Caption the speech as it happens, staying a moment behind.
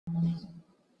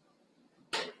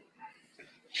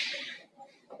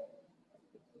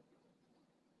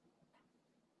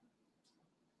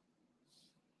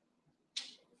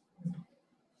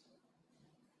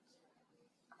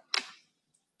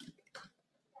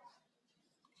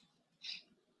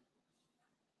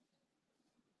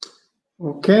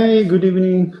Okay, good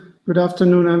evening, good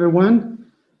afternoon,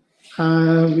 everyone.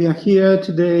 We are here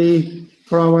today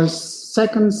for our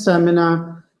second seminar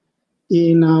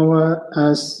in our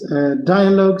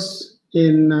dialogues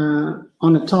in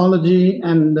ornithology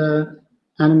and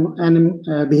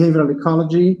behavioral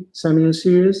ecology seminar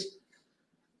series.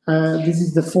 This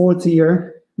is the fourth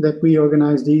year that we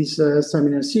organize these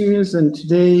seminar series, and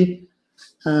today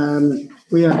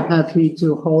we are happy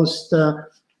to host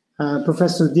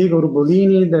Professor Diego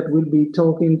Rubolini, that will be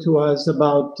talking to us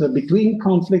about between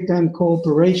conflict and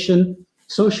cooperation,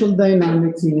 social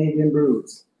dynamics in avian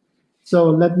broods.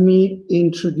 So let me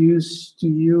introduce to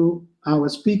you our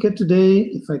speaker today,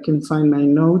 if I can find my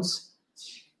notes.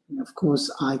 Of course,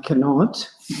 I cannot.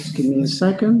 Just give me a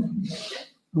second.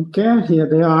 Okay, here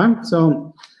they are.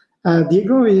 So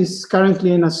Diego is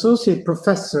currently an associate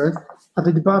professor at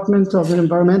the Department of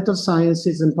Environmental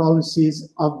Sciences and Policies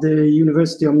of the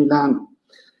University of Milan.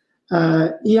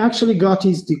 He actually got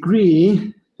his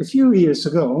degree a few years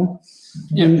ago,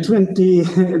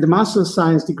 the Master of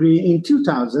Science degree in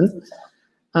 2000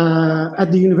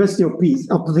 at the University of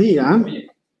Pavia,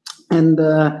 and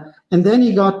then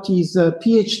he got his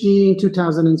PhD in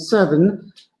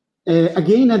 2007,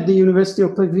 again at the University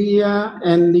of Pavia,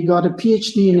 and he got a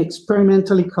PhD in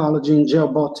experimental ecology and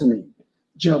geobotany.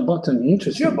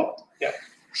 Interesting. Geobotany, yeah.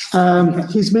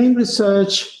 His main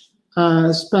research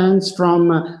spans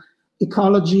from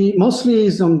ecology, mostly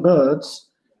is on birds,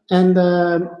 and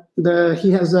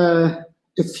he has a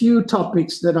few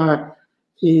topics that are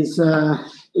his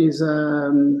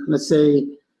let's say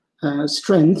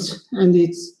strengths, and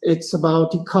it's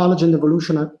about ecology and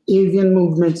evolution of avian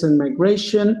movements and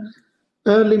migration,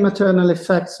 early maternal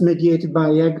effects mediated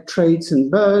by egg traits in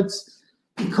birds,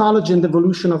 ecology and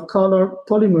evolution of color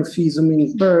polymorphism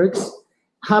in birds,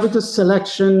 habitat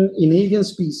selection in avian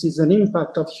species, and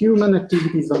impact of human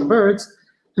activities on birds.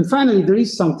 And finally, there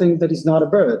is something that is not a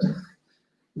bird.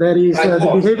 That is the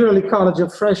behavioral ecology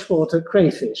of freshwater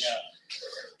crayfish. Yeah.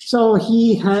 So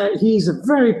he is a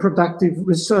very productive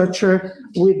researcher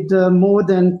with more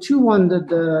than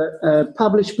 200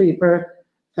 published paper,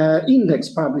 index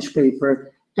published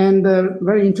paper, and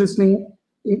very interestingly,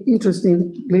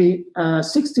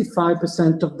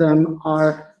 65% of them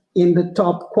are in the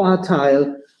top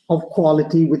quartile of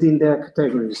quality within their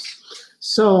categories.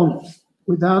 So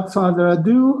without further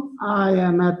ado, I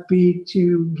am happy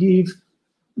to give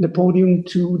the podium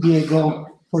to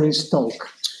Diego for his talk.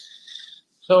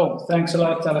 So thanks a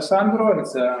lot, Alessandro.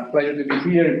 It's a pleasure to be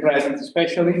here in present,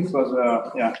 especially. It was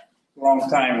a long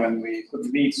time when we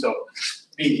couldn't meet, so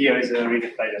being here is a really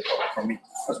pleasure for me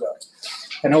as well.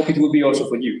 And hope it will be also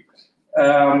for you.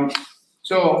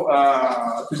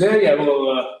 Today I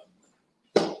will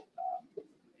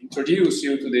introduce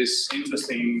you to this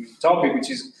interesting topic, which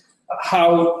is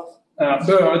how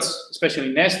birds,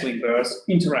 especially nestling birds,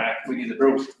 interact within the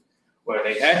brood, where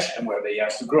they hatch and where they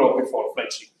have to grow before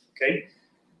fledging. Okay,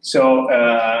 so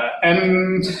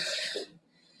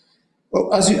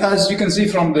well, as you can see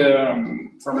from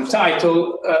the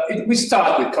title, we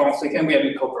start with conflict and we have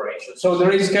cooperation. So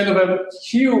there is kind of a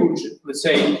huge, let's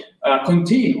say,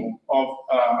 continuum of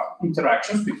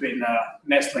interactions between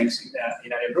nestlings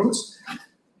in avian broods.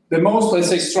 The most, let's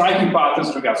say, striking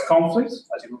patterns regards conflict,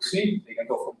 as you will see, they can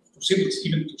go from siblings,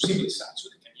 even to siblings, so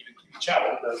they can even kill each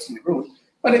other, that's in the brood.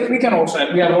 But we have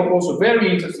also very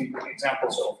interesting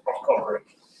examples of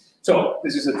cooperation. So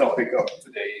this is the topic of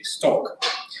today's talk.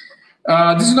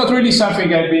 This is not really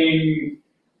something I've been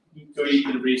into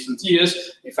in recent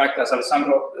years. In fact, as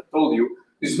Alessandro told you,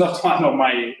 this is not one of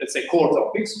my, let's say, core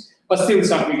topics, but still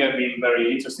something I've been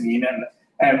very interested in, and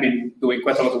I've been doing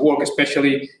quite a lot of work,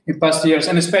 especially in past years,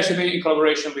 and especially in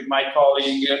collaboration with my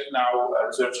colleague, now a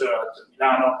researcher at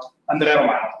Milano, Andrea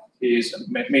Romano. He is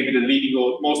maybe the leading,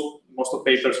 most of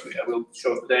the papers I will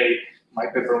show today, my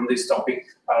paper on this topic,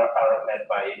 are led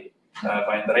by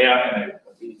Andrea, and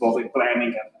I've been involved in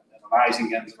planning and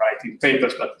analyzing and writing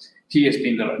papers, but he has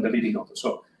been the leading author.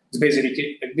 So it's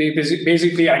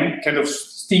basically I'm kind of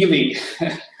stealing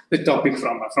the topic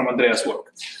from Andrea's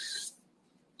work.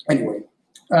 Anyway,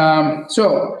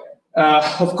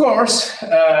 of course,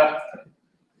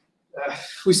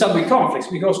 we start with conflicts,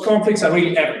 because conflicts are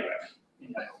really everywhere.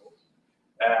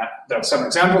 There are some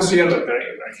examples here, that are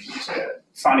very, very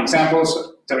fun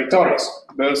examples. Territories.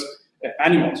 Birds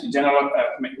animals in general,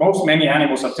 many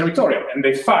animals are territorial, and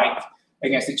they fight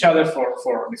against each other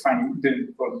for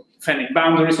defending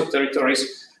boundaries of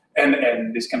territories,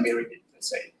 and this can be really, let's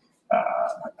say,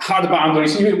 hard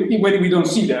boundaries. Even when we don't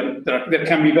see them, there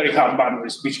can be very hard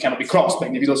boundaries which cannot be crossed by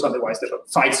individuals, otherwise the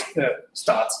fight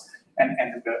starts, and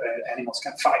animals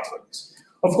can fight for this.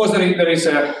 Of course, there is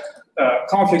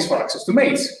conflicts for access to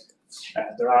mates.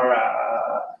 There are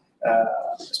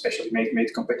especially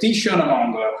mate competition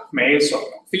among males or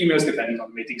females, depending on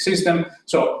the mating system.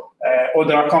 So, or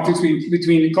there are conflicts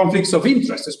between conflicts of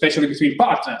interest, especially between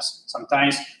partners.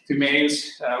 Sometimes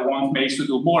females want males to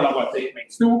do more than what they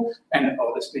mates do, and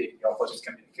obviously the opposite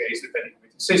can be the case depending on the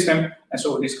mating system. And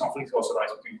so this conflict also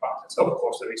arises between partners. So of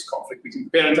course, there is conflict between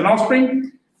parent and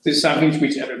offspring. This is something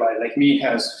which everybody like me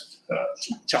has a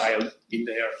child in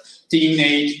their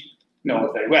teenage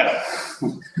know very well.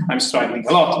 I'm struggling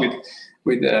a lot with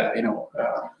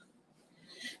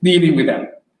dealing with them.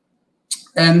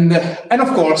 And of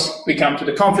course, we come to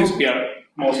the conflicts we are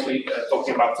mostly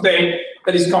talking about today.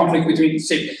 That is conflict between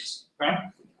siblings.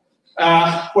 Right?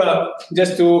 Well,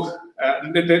 just to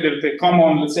the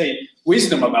common, let's say,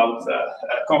 wisdom about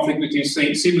conflict between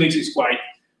siblings is quite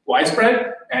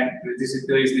widespread, and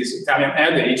there is this Italian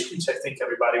adage, which I think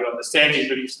everybody will understand,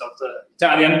 even if it's not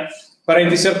Italian.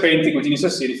 Parenti serpenti, cugini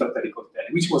sassiri, fratelli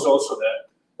coltelli, which was also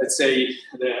let's say,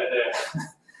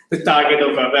 the target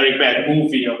of a very bad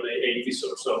movie of the 80s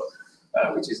or so,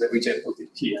 which I put it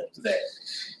here today.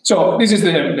 So this is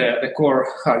the core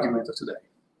argument of today.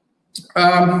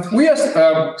 We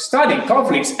are studying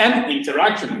conflicts and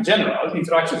interactions in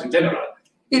general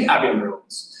in avian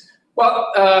broods.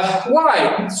 Well,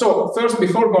 why? So first,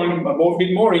 before going a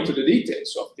bit more into the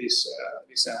details of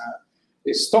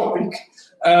this topic,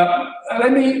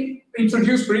 let me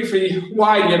introduce briefly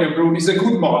why the avian brood is a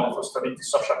good model for studying the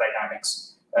social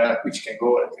dynamics, which can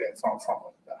go from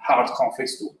hard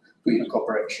conflicts to even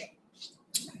cooperation.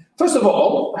 First of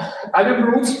all, avian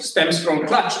broods stems from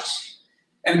clutches,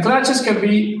 and clutches can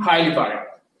be highly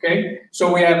variable. Okay,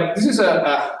 so we have this is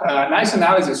a nice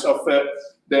analysis of the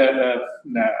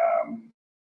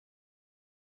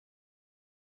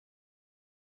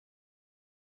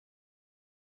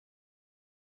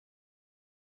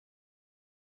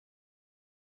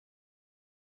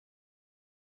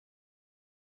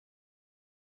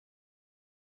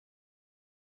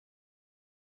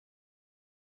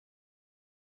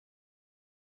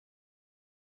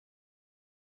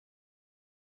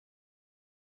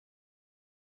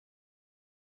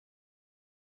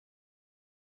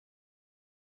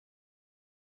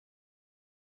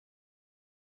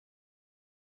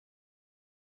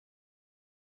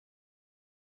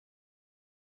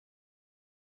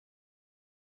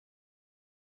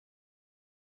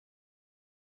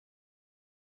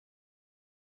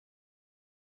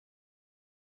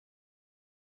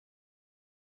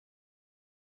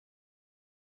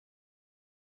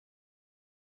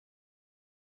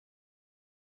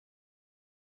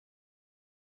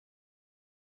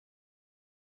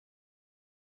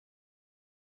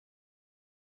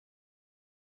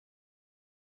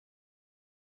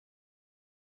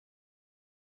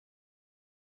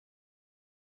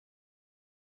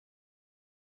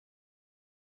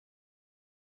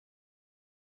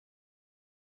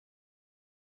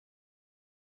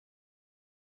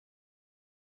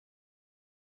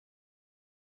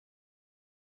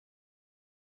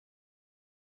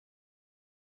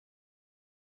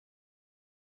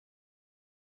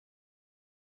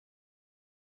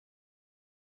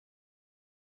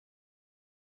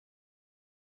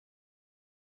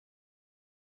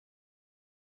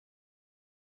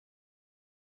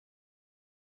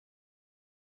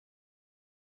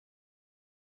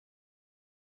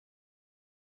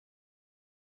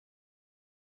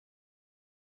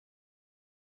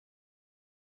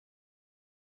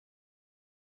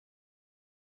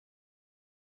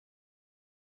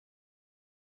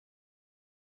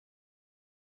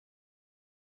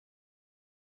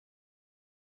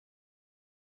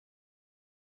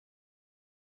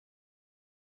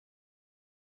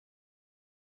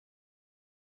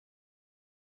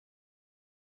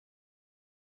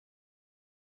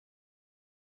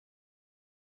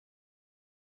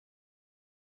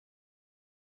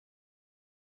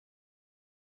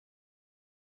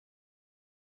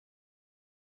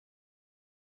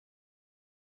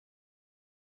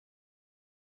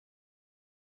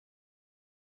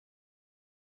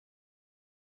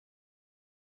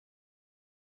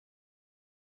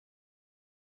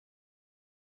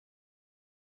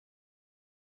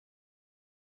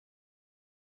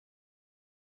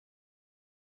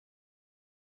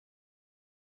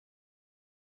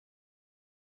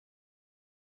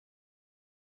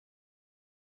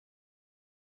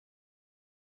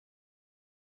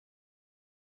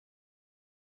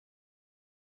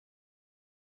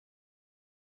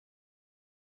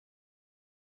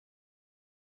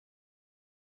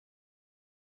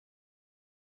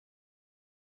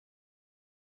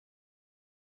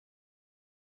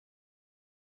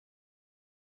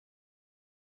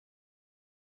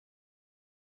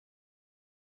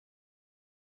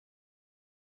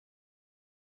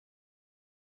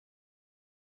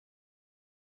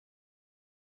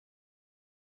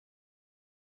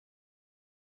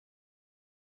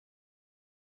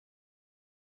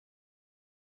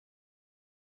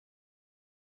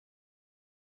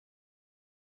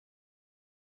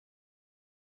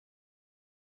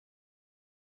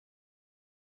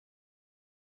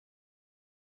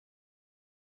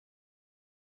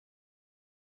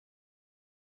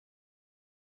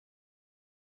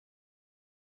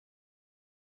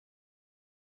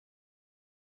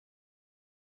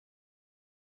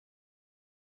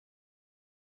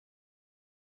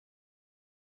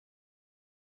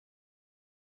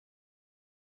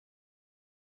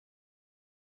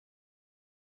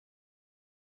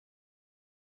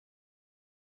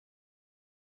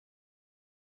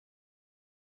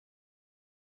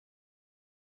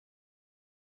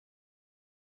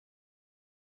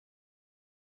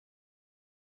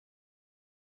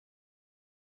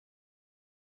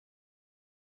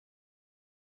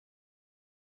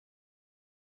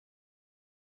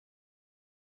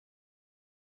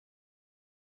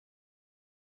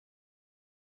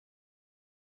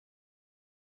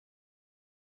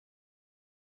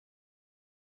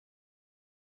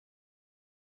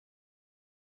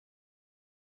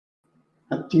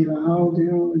Attiva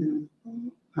audio.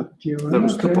 Attiva. Dallo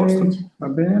stesso posto. Va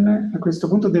bene. A questo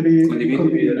punto devi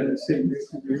condividere. Sì, devi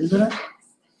condividere.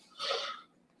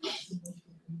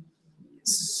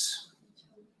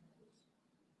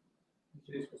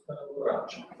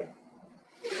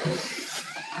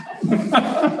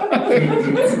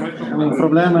 È un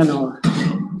problema enorme.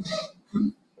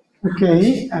 Ok,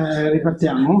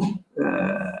 ripartiamo.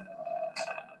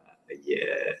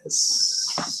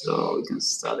 Yes, so we can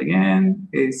start again.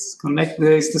 Is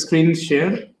the screen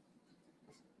shared?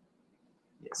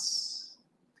 Yes.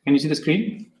 Can you see the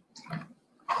screen?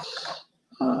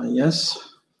 Yes.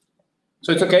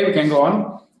 So it's okay, we can go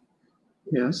on.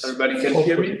 Yes. Everybody can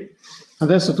hear me?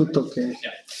 Adesso tutto ok.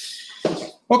 Yeah.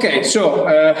 Okay, so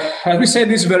as we said,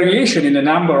 this variation in the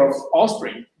number of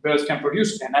offspring birds can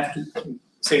produce and have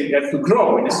to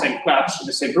grow in the same clutch, in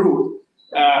the same brood,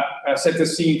 set the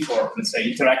scene for, let's say,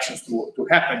 interactions to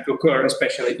occur,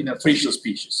 especially in nutritional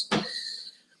species.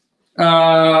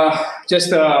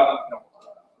 Just a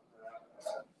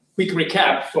quick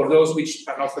recap for those which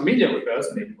are not familiar with birds,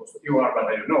 maybe most of you are, but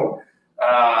I don't know.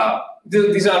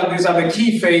 These are the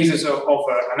key phases of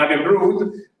an avian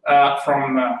brood,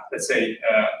 from let's say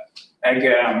egg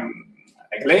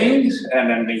laying, and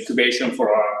then the incubation for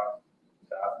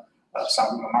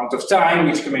some amount of time,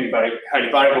 which can be very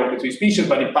highly variable between species,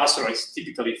 but in pastoral it's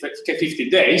typically 50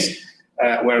 days,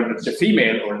 where the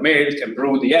female or male can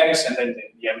brood the eggs, and then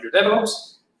the embryo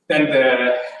develops. Then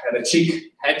the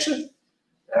chick hatches,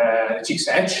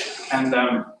 and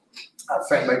are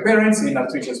fed by parents in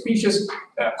nutritional species.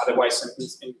 Otherwise,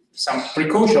 in some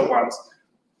precocial ones,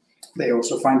 they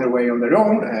also find their way on their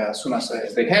own as soon as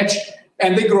they hatch,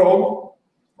 and they grow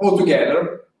all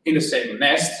together in the same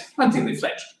nest until they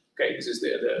fledge. Okay, this is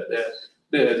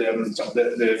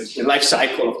the life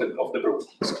cycle of the brood,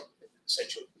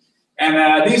 essentially. And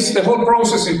the whole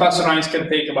process in passerines can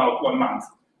take about 1 month,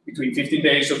 between 15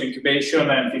 days of incubation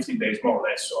and 15 days more or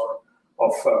less,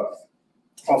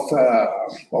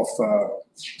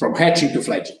 from hatching to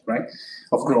fledging, right?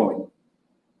 Of growing.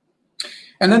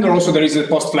 And then there is a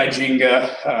post-fledging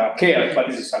care, but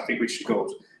this is something which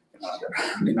goes.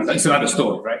 That's another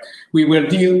story, right? We will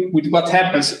deal with what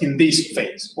happens in this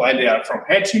phase, while they are from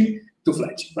hatching to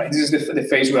fledging, right? This is the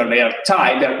phase where they are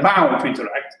tied, they're bound to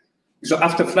interact. So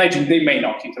after fledging, they may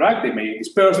not interact, they may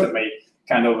disperse, they may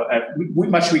kind of have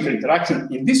much weaker interaction.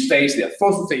 In this phase, they are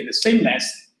forced to stay in the same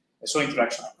nest, so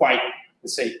interactions are quite,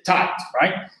 let's say, tight,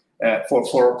 right? For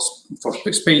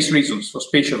space reasons, for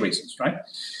spatial reasons, right?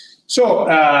 So,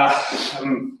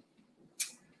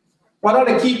 what are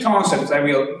the key concepts I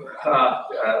will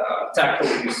tackle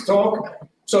in this talk?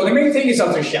 So the main thing is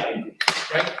artificiality,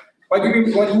 right? What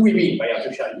do we mean by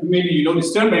artificiality? Maybe you know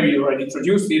this term, maybe you already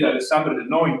introduced it, Alessandro didn't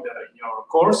know in your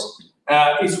course.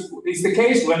 It's the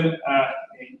case when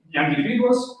young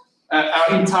individuals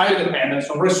are entirely dependent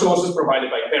on resources provided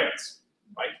by parents,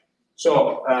 right?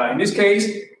 So in this case,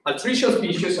 altricial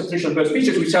bird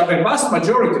species, which are the vast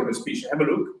majority of the species. Have a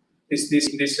look. The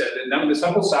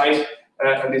sample size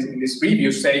in this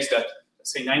review says that,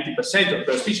 let's say, 90% of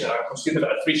bird species are considered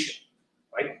altricial,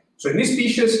 right? So in these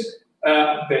species,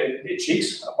 the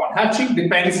chicks, upon hatching,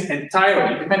 depend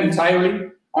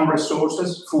entirely on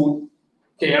resources, food,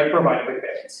 care provided by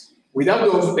parents. Without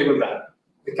those, they will die.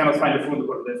 They cannot find the food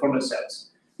for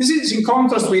themselves. This is in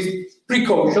contrast with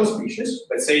precocial species,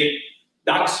 let's say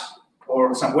ducks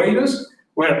or some waders,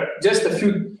 where just a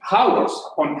few hours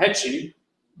upon hatching,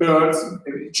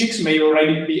 chicks may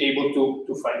already be able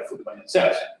to find food by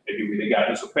themselves, maybe with the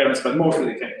guidance of parents, but mostly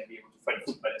they can be able to find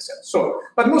food by themselves. So,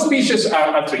 but most species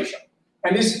are altricial,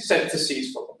 and this sets the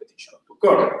seeds for competition to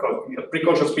occur, because in the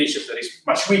precocial species there is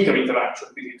much weaker interaction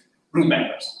between brood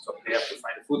members, so they have to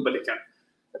find the food, but they can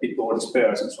a bit more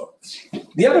disperse and so on.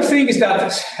 The other thing is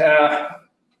that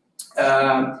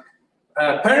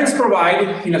parents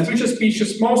provide in altricial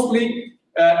species mostly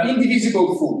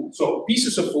indivisible food, so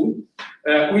pieces of food,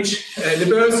 which the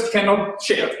birds cannot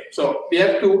share. So they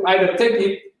have to either take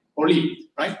it or leave it,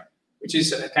 right? Which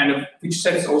is which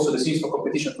sets also the scenes for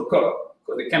competition to occur,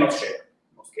 because they cannot share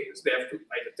in most cases. They have to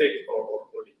either take it or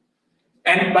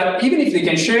leave. But even if they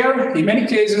can share, in many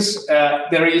cases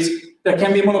there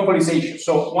can be monopolization.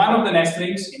 So one of the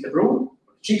nestlings in the brood,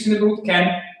 chicks in the brood,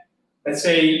 can, let's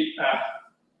say,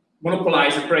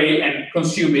 monopolize the prey and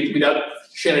consume it without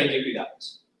sharing it with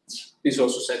others. This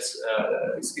also sets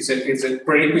it's a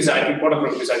prerequisite, important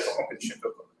prerequisite for competition to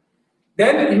occur.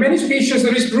 Then, in many species,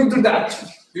 there is brood reduction.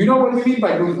 Do you know what we mean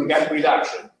by brood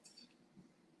reduction?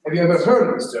 Have you ever heard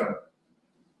of this term?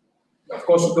 Of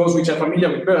course, those which are familiar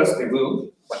with birds, they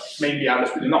will, but maybe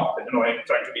others will not. I don't know, I'm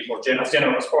trying to be more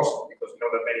general as possible, because we know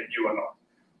that many of you are not.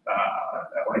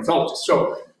 ornithologists.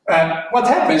 So what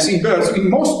happens in birds, in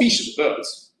most species of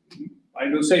birds, I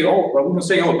wouldn't say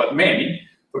all, but many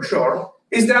for sure,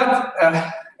 is that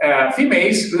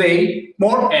females lay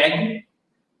more egg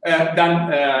than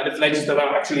the fledges that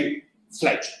are actually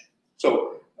fledged.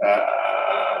 So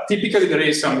typically there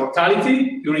is some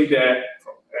mortality during the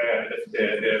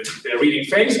breeding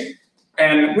phase,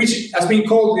 and which has been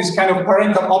called this kind of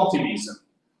parental optimism.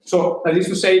 So that is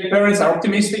to say, parents are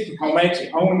optimistic in how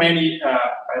many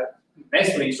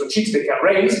nestlings or chicks they can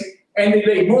raise, and they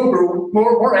lay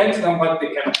more eggs than what they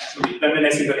can actually, than the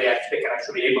nesting that they can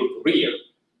actually able to rear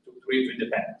to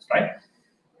independence, right?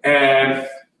 And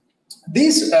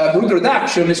this brood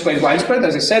reduction is quite widespread,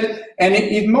 as I said, and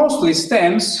it mostly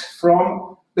stems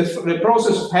from the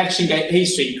process of hatching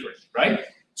asynchrony, right?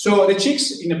 So the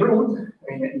chicks in the brood,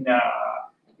 in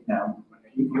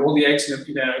all the eggs in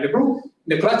the brood,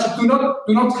 the clutch do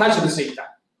not hatch at the same time.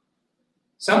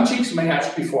 Some chicks may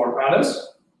hatch before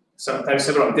others, sometimes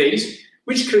several days,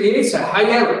 which creates a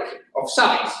hierarchy of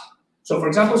size. So, for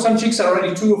example, some chicks are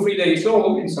already 2 or 3 days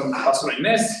old in some passerine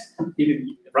nests,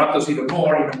 even raptors even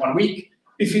more, even 1 week,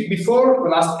 before the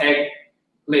last egg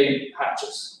laid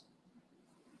hatches.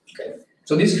 Okay.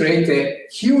 So this creates a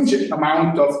huge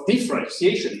amount of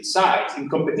differentiation in size, in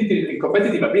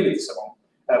competitive abilities among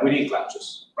within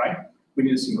clutches, right?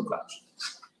 Within a single clutch.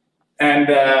 And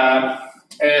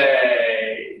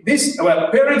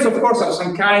parents, of course, have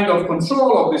some kind of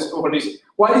control of this over this.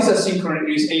 Why is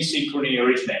asynchrony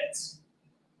originates?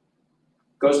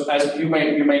 Because, as you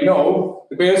may know,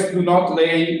 the bears do not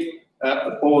lay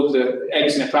all the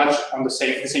eggs in a clutch on the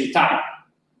same time.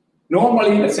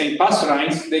 Normally, let's say in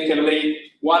passerines, they can lay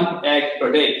 1 egg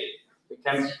per day. They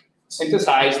can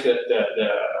synthesize the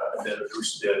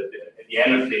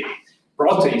energy,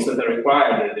 proteins that are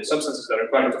required, the substances that are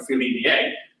required to fill in the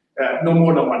egg, no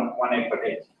more than one egg per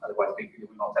day. Otherwise, they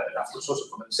will not have enough resources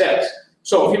for themselves.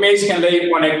 So females can lay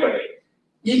 1 egg per day.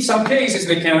 In some cases,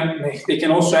 they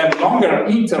can also have longer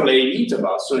interlaying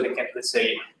intervals, so they can, let's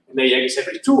say, lay eggs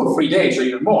every 2 or 3 days or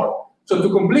even more. So to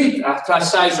complete a clutch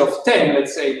size of 10,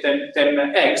 let's say 10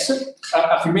 eggs,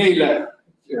 a female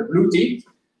blue tit,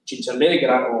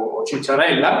 cinciallegra or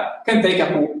cinciarella, can take up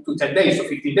to 10 days or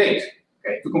 15 days,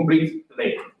 okay, to complete the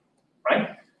laying,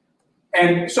 right?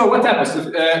 And so what happens?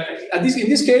 In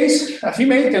this case, a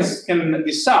female can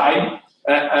decide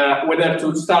whether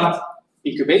to start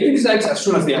incubating these eggs as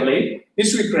soon as they are laid.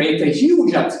 This will create a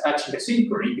huge hatching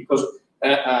asynchrony because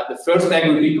the first egg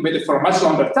will be incubated for a much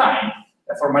longer time,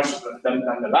 for much than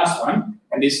the last one,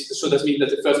 and so that means that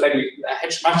the first egg will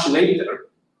hatch much later,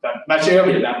 much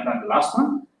earlier than the last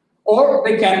one. Or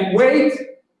they can wait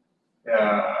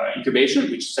incubation,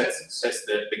 which sets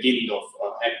the beginning of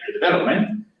embryo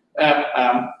development,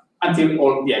 until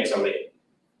all the eggs are laid.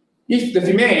 If the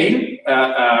female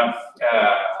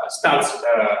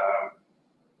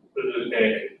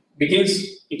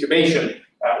begins incubation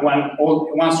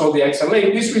once all the eggs are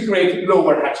laid, this will create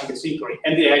lower hatching asynchrony,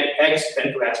 and the eggs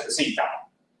tend to hatch at the same time.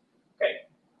 Okay,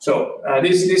 so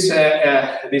this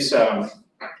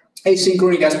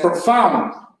asynchrony has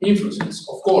profound influences,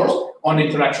 of course, on the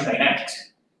interaction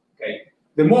dynamics. Okay,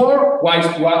 the more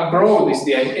broad is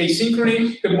the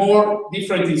asynchrony, the more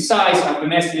different in size are the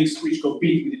nestlings which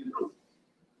compete within the group.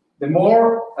 The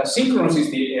more synchronous is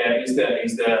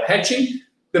the hatching,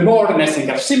 the more the nestlings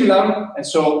are similar, and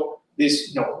so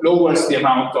this lowers the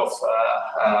amount of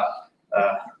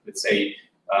let's say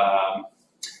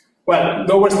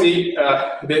lowers the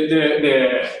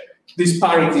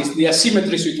disparities, the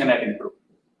asymmetries we can have in the group.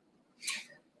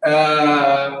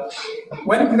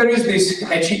 When there is this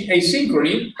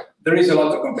asynchrony, there is a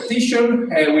lot of competition,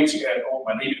 which even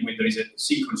when there is a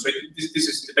synchrony. So this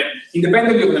is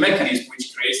independently of the mechanism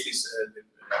which creates this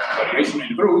variation in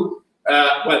the brood.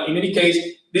 In any case,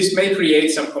 this may create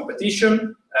some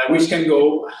competition, which can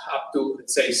go up to,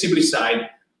 let's say, siblicide,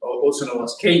 also known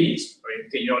as canism.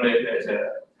 Right? You know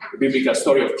the biblical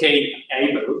story of Cain and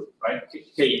Abel, right?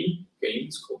 Cain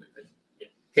is called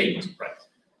canism, right?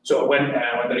 So when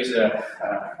there is a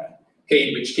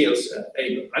Cain which kills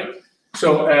Abel, right?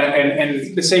 So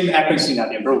and the same happens in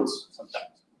avian broods sometimes.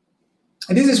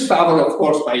 And this is favored, of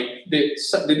course, by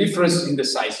the difference in the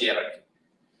size hierarchy.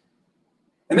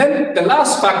 And then the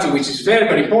last factor, which is very,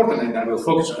 very important, and I will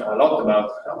focus a lot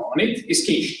on it, is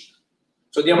kinship.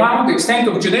 So the extent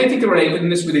of genetic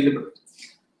relatedness within the brood.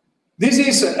 This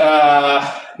is,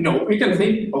 we can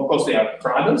think, of course, they are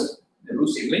brothers, the root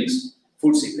siblings,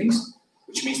 full siblings,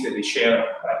 which means that they share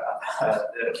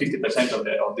 50% of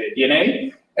the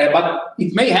DNA. But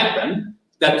it may happen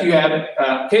that you have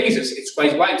cases, it's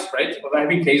quite widespread, of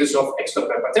having cases of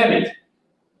ectopaternity.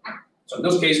 So in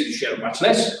those cases, you share much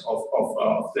less of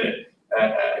they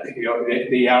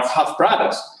are half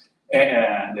brothers,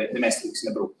 the nestlings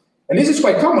in the brood. And this is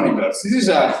quite common in birds. This is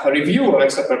a review of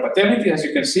extrapair paternity. As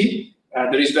you can see,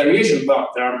 there is variation,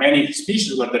 but there are many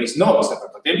species where there is no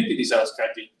extrapair paternity. These are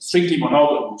strictly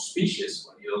monogamous species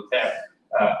where you don't have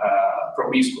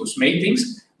promiscuous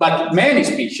matings. But many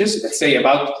species, let's say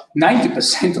about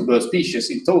 90% of those species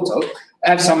in total,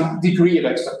 have some degree of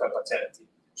extrapair paternity.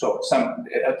 So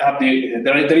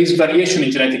there is variation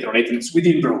in genetic relatedness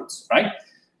within broods, right?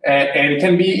 And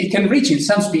it can reach in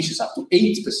some species up to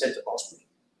 80% of offspring,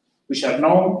 which are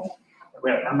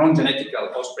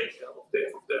non-genetical offspring of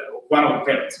one of the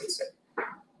parents, let's say.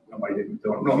 Normally,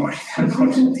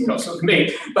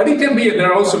 but it can be.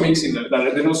 There are also mixing. There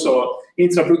are also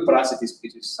intra-brood parasites,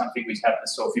 which is something which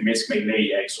happens. So females may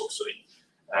lay eggs also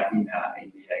in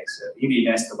the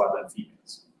nest of other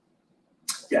females.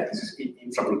 Yeah, this is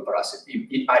intra-brood parasite,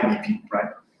 IBP,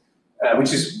 right?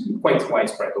 Which is quite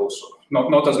widespread also.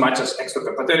 Not as much as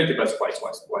extrapair paternity, but quite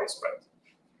widespread.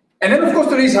 And then, of course,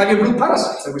 there is avian brood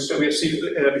parasites, which we have seen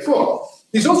before.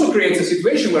 This also creates a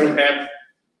situation where you have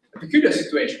a peculiar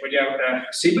situation, where you have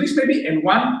siblings maybe, and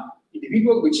one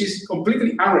individual which is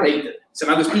completely unrelated. It's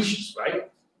another species, right?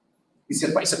 It's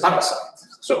a parasite.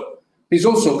 So this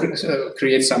also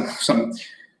creates some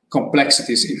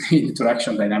complexities in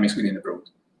interaction dynamics within the brood.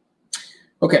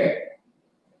 Okay,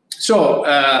 so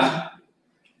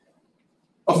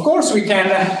of course we can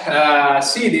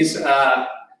see this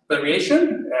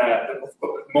variation.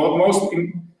 Most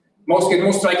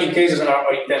striking cases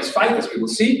are intense fight, as we will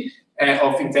see,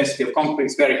 of intensity of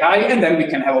conflicts very high, and then we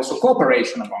can have also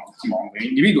cooperation among the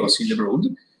individuals in the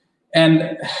brood.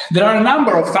 And there are a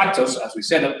number of factors, as we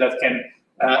said, that can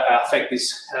affect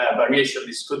this variation,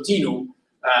 this continuum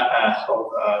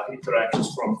of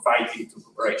interactions from fighting to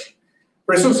cooperation.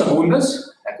 Resource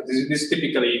abundance, this is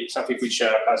typically something which,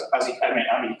 I'm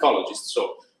an ecologist,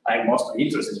 so I'm mostly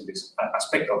interested in this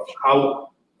aspect of how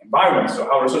environments or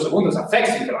how resource abundance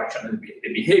affects interaction and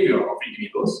the behavior of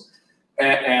individuals.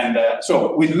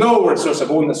 So with low resource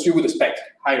abundance, you would expect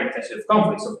higher intensity of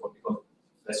conflicts, of course, because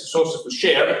less resources to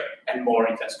share and more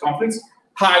intense conflicts.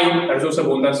 High resource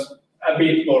abundance, a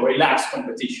bit more relaxed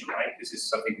competition, right? This is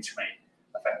something which may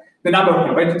affect the number of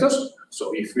competitors.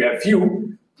 So if you have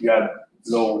few, you have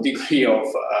low degree of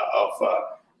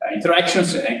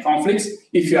interactions and conflicts.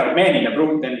 If you are many in a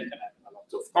brood, then you can have a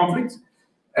lot of conflicts.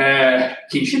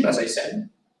 Kinship, as I said,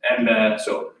 and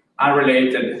so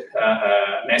unrelated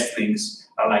nestlings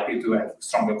are likely to have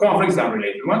stronger conflicts than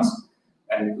related ones.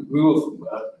 And we'll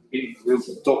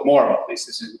talk more about this.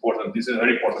 This is important. This is a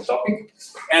very important topic.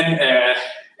 And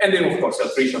then, of course,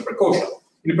 nutrition precaution.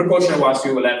 In the precaution ones,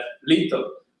 you will have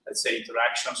little, let's say,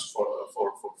 interactions for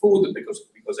food because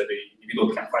every individual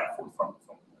can find food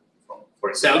for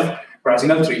itself. Whereas in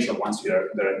nutrition, once they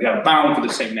are bound to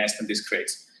the same nest, and this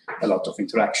creates a lot of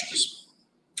interactions.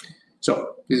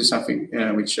 So this is something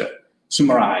which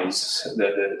summarizes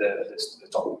the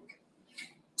topic.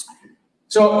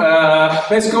 So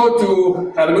let's go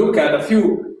to have a look at a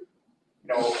few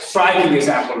striking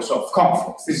examples of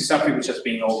conflicts. This is something which has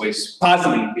been always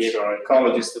puzzling behavioral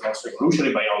ecologists and also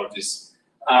evolutionary biologists.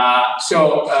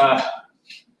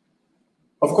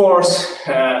 Of course,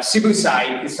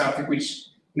 siblicide is something which,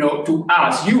 to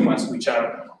us humans, which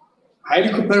are highly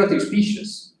cooperative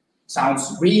species,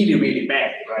 sounds really, really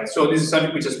bad, right? So this is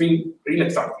something which has been really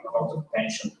attracting a lot of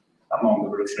attention among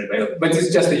evolutionary biologists. But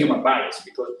it's just a human bias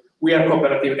because we are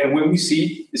cooperative, and when we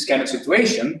see this kind of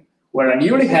situation where a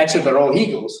newly hatched barrel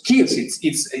eagle kills its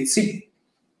sibling,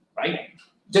 right?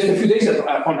 Just a few days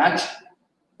upon hatching,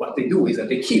 what they do is that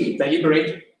they kill, they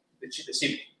liberate the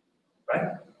sibling,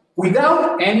 right?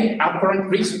 Without any apparent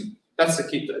reason. That's the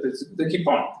key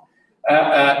point.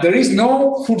 There is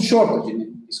no food shortage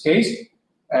in this case.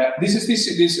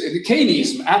 The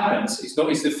canism happens, is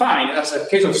defined as a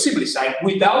case of siblicide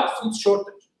without food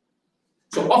shortage.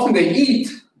 So often they eat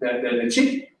the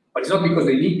chick, but it's not because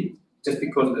they need it, just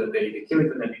because they kill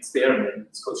it and then it's there and then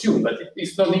it's consumed, but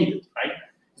it's not needed, right?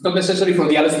 It's not necessary for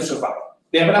the others to survive.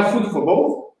 They have enough food for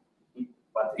both,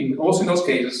 but also in those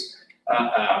cases,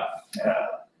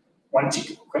 one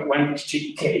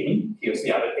chick cane kills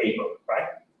the other able, right?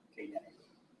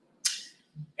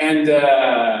 And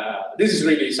this is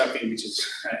really something which is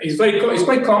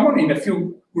quite common in a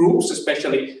few groups,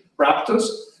 especially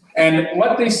raptors. And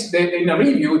what in a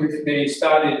review they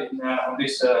studied on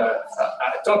this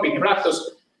topic in raptors,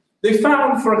 they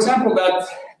found, for example, that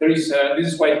this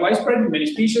is quite widespread in many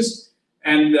species.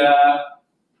 And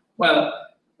the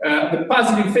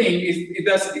puzzling thing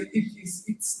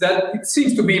is that it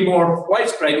seems to be more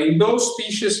widespread in those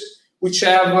species which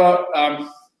have,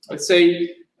 let's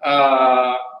say,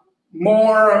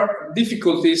 more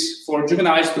difficulties for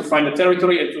juveniles to find a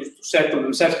territory and to settle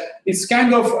themselves. It's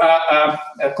kind of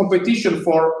a competition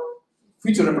for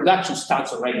future reproduction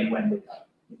starts already when they are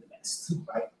in the nest,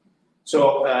 right?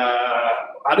 So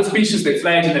other species, they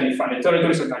fledge and then you find a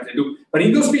territory, sometimes they do. But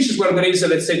in those species where there is,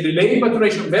 let's say, delayed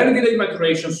maturation, very delayed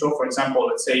maturation, so for example,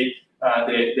 let's say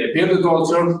the bearded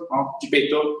vulture,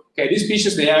 Geppetto, okay, these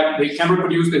species, they can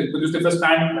reproduce, they produce the first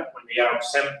time when they are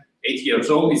 7, 8 years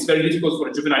old. It's very difficult for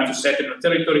a juvenile to settle in a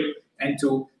territory and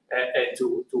to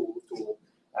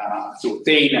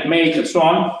obtain a mate and so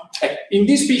on. In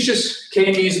these species,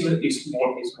 canism is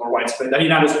more widespread than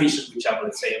in other species which have,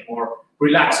 let's say, a more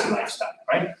relaxed lifestyle,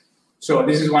 right? So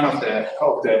this is one of the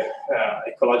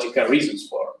ecological reasons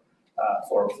for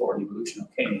the evolution of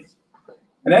canism.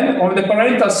 And then on the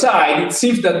parental side, it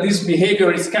seems that this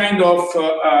behavior is kind of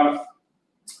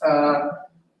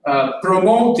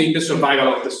promoting the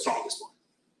survival of the strongest one,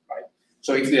 right?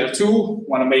 So if there are two,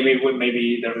 one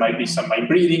maybe there might be some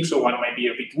inbreeding, so one might be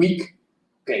a bit weak.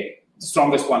 Okay, the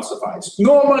strongest one survives.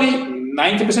 Normally,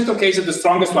 90% of cases, the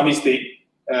strongest one is the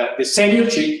senior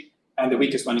chick, and the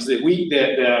weakest one is the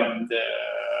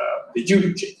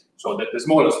junior chick, so the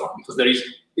smallest one, because there is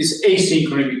this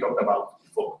asynchrony we talked about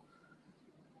before.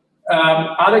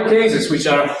 Other cases which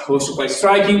are also quite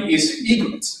striking is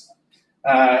egrets.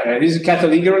 These are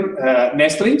cattle egret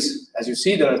nestlings. As you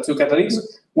see, there are two cattle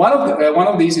egrets. One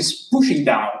of these is pushing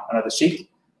down another chick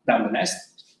down the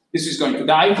nest. This is going to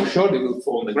die for sure. They will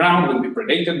fall on the ground, will be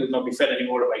predated, will not be fed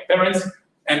anymore by parents,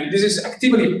 and this is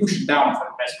actively pushed down from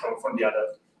the nest from the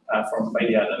other. By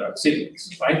the other siblings,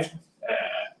 right?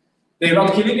 They're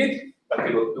not killing it, but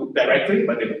they will do directly,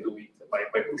 but they will do it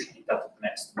by pushing it out of the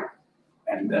nest.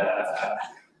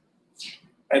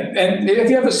 And if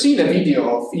you ever seen a video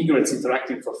of egrets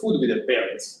interacting for food with their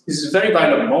parents, this is a very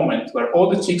violent moment where all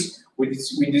the chicks with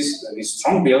these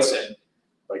strong bills and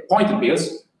very pointed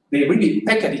bills, they really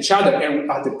peck at each other and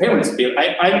at the parents' bill.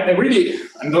 I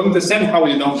don't understand how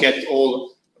you don't get all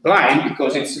blind,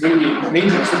 because it's really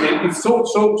dangerous. It's so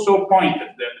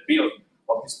pointed, the bill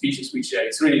of the species, which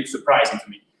it's really surprising to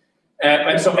me.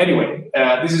 And so anyway,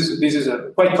 this is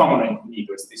quite common in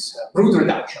egrets, this brood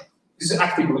reduction. This is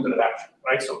active brood reduction,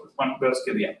 right? So one bird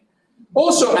kill the other.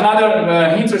 Also, another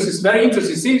very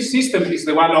interesting system is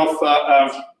the one of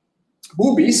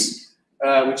boobies,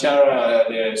 which are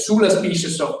the Sula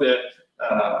species of the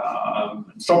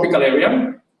tropical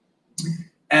area.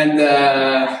 And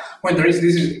when there is,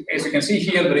 as you can see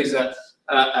here, there is a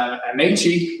male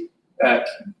chick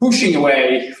pushing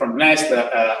away from the nest,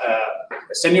 a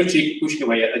senior chick pushing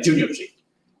away a junior chick,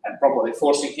 and probably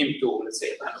forcing him to, let's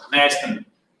say, abandon the nest and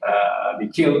be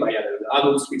killed by other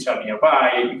adults which are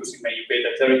nearby, because he may invade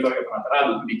the territory of another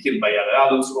adult, be killed by other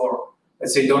adults, or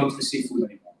let's say don't receive food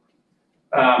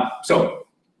anymore. So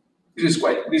this is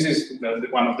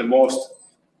one of the most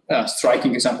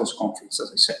striking examples of conflicts,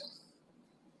 as I said.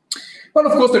 But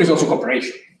of course, there is also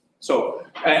cooperation. So,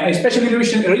 especially in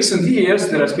recent years,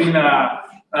 there has been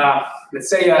let's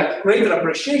say, a greater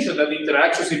appreciation that the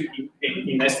interactions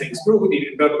in nesting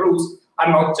in bird broods are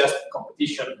not just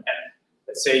competition and,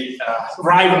 let's say,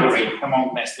 rivalry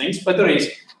among nestlings, but there is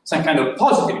some kind of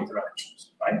positive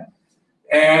interactions, right?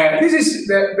 This is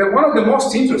one of the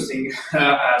most interesting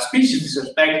species in this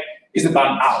respect is the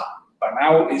barn owl. Barn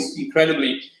owl is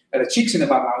incredibly, the chicks in the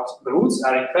barn owl broods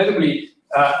are incredibly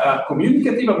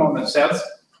communicative among themselves.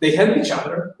 They help each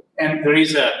other, and there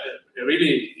is a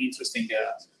really interesting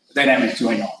dynamic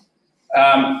going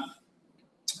on.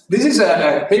 This is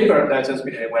a paper that has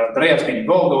been, where Andrea has been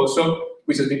involved also,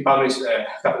 which has been published a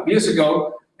couple of years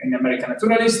ago in American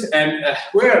Naturalist, and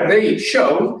where they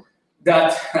show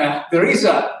that there is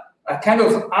a kind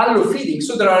of allo feeding.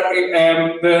 So there are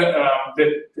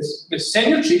the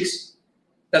senior chicks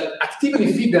that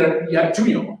actively feed their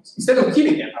junior ones. Instead of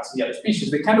killing them as the other species,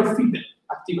 they kind of feed them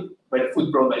actively by the food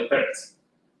brought by parents.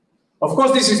 Of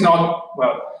course, this is not,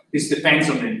 well, this depends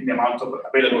on the amount of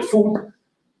available food.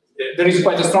 There is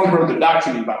quite a strong growth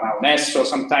reduction in barn owl nests, so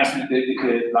sometimes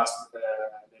the last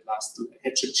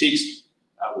hatched chicks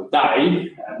will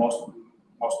die,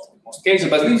 most cases.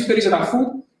 But if there is enough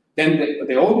food, then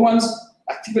the old ones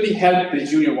actively help the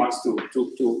junior ones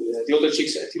the older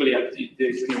chicks actively help the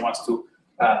junior ones to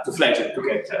fledge and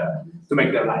to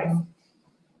make their life.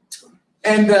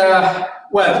 And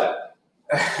well,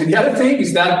 the other thing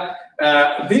is that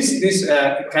this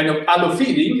kind of allo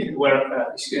feeding,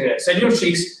 where senior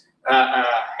chicks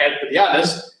help the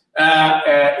others,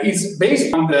 is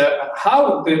based on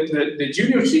how the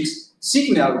junior chicks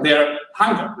signal their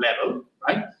hunger level,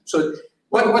 right? So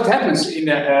what happens in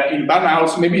barn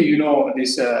house? Maybe you know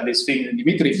this thing,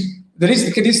 Dimitri. There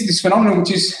is this phenomenon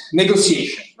which is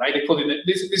negotiation, right? They call it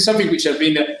this is something which has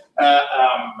been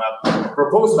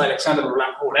proposed by Alexander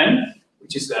Rubolini,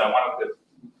 which is one of the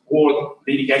world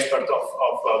leading expert of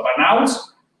barn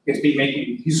house. He's been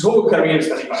making his whole career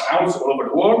studying barn house all over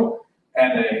the world,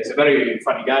 and he's a very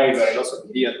funny guy, very lots of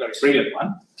ideas, very brilliant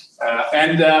one.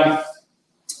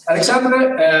 Alexander,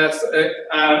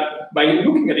 by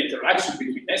looking at the interaction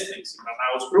between nestlings in barn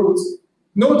house broods,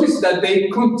 noticed that they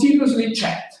continuously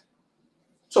chat.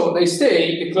 So they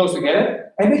stay close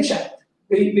together and they chat.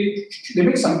 They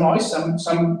make some noise,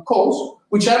 some calls,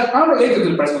 which are unrelated to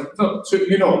the present. So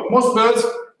you know, most birds,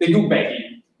 they do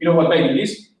begging. You know what begging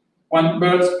is? When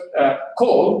birds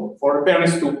call for the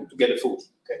parents to get the food.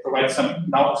 Okay, provide some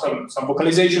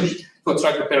vocalizations to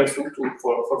attract the parents for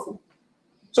food.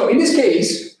 So in this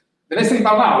case, the nestling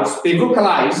barn house, they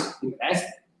vocalize in the nest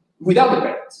without the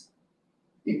parents.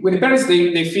 With the parents,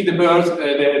 they feed the birds,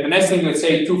 the nestling, let's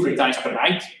say 2-3 times per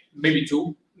night, maybe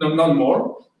 2, not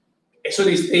more. So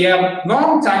they have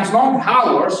long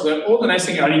hours where all the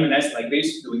nestling are in the nest like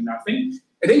this, doing nothing,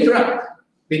 and they interact.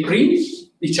 They greet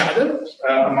each other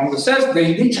among themselves.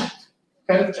 They chat,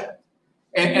 kind of chat,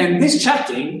 and this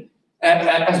chatting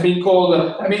has been called.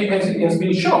 Has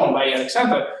been shown by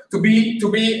Alexander to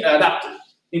be adaptive,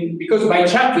 because by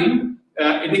chatting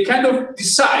they kind of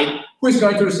decide who is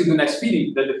going to receive the next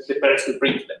feeding that the parents will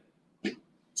bring to them.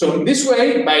 So in this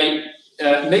way, by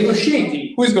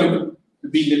negotiating who is going to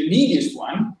be the neediest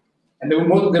one, and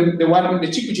the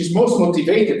chick which is most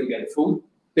motivated to get food,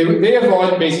 they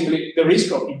avoid basically the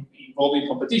risk of involving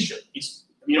competition. It's,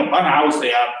 you know, barn house,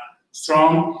 they are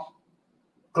strong,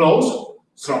 close,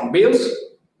 strong bills.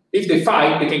 If they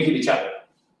fight, they can kill each other.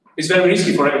 It's very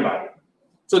risky for everybody.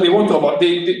 So they want to avoid.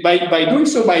 By doing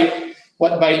so, by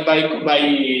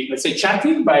let's say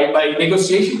chatting, by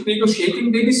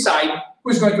negotiating, they decide who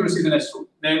is going to receive the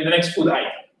next food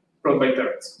item brought by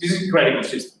parents. This is an incredible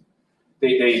system.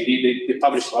 They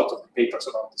publish a lot of papers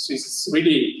about this. It's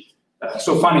really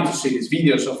so funny to see these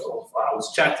videos of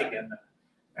owls chatting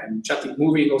and chatting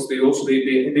moving. Also,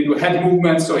 they do head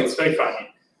movements, so it's very funny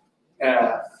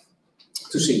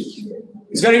to see.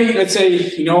 It's very, let's say,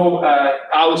 you know,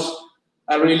 owls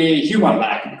are really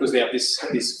human-like because they have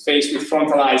this face with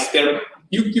frontal eyes.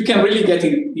 You can really get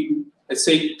in let's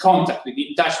say, contact,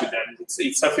 in touch with them.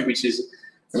 It's something which is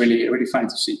really fun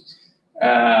to see.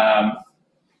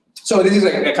 So this is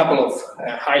a couple of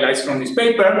highlights from this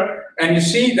paper, and you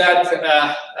see that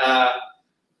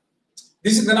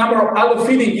this is the number of allo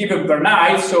feeding given per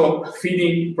night. So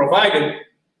feeding provided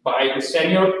by the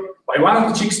senior, by one of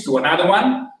the chicks to another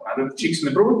one of the chicks in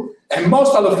the brood, and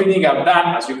most allo feeding are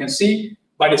done, as you can see,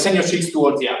 by the senior chicks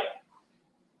towards the other.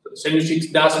 So the senior chicks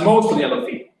does most of the allo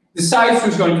feeding. Decides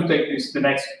who's going to take the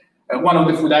next one of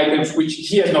the food items which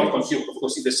he has not consumed. Of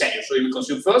course, he's the senior, so he will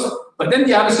consume first. But then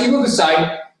the other will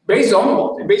decide based on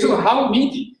what? Based on how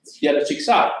needy the other chicks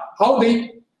are, how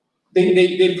they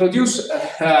produce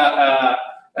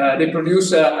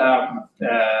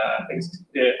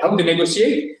how they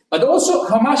negotiate, but also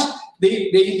how much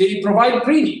they provide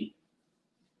breeding.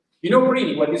 You know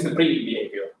breeding. What is the breeding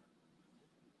behavior?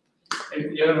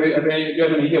 You have an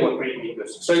idea what breeding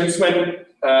is. So it's when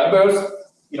birds,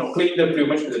 you know, clean their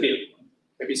plumage with a bill.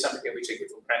 Maybe something that we take it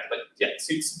for granted, but yeah,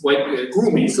 it's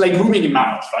grooming. It's like grooming in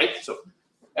mammals, right?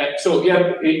 So you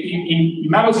have in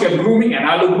mammals you have grooming and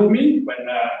allo grooming when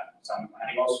some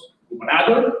animals groom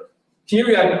another. Here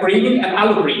we have breeding and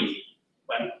allo breeding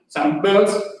when some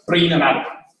birds breed another,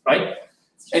 right?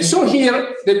 And so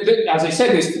here, as I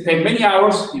said, they spend many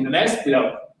hours in the nest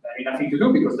without having nothing to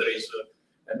do because there is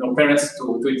no parents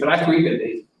to interact with, and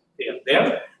they are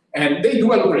there, and they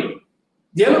do allo breeding.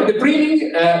 The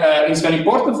breeding is very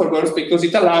important for birds because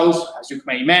it allows, as you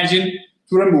may imagine,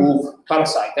 to remove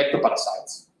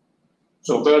ectoparasites.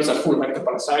 So birds are full of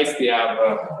ectoparasites. They have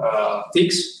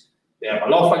ticks, they have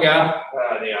malophaga,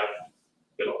 they have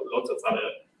lots of other.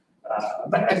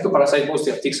 But ectoparasites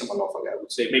mostly have ticks and malophaga. I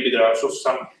would say maybe there are also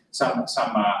some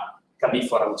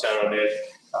califora which are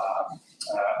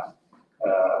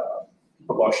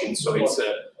proboscis. So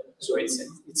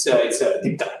it's a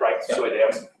deep dive, right? Yeah. So they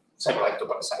have several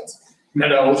ectoparasites. And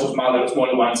there are also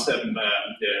smaller ones, the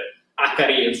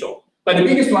acari and so on. But the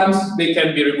biggest ones, they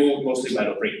can be removed mostly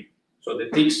by breeding. So the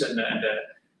ticks and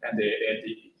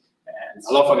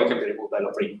malophaga can be removed by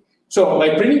breeding. So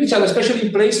by breeding each other, especially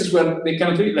in places where they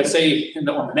cannot breed, let's say on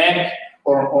the neck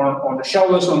or on the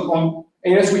shoulders, on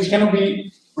areas which cannot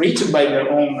be reached by their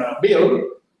own bill,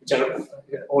 which are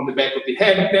on the back of the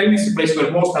head, then this is a place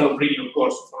where most allo breeding, of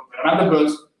course, for another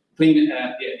birds, clean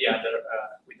the other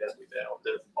with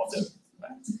of the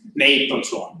nape and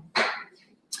so on.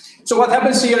 So what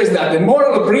happens here is that the more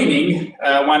alloprinning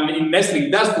one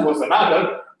nestling does towards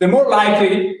another, the more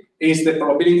likely is the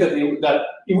probability that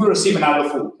it will receive an allo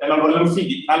food, an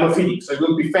allo feeding, so it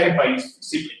will be fed by its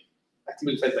sibling,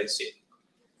 actively fed by its sibling.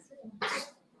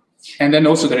 And then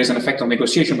also there is an effect on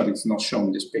negotiation, but it's not shown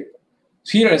in this paper.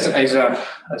 So here is a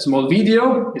small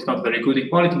video. It's not very good in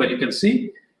quality, but you can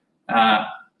see.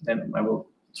 Then I will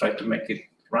try to make it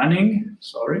running.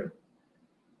 Sorry.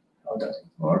 How does it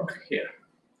work? Here.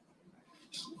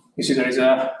 You see there is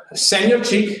a senior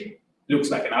chick.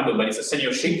 Looks like an adult, but it's a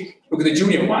senior chick. Look at the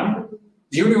junior one.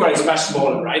 The junior one is much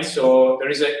smaller, right? So there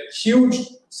is a huge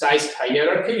size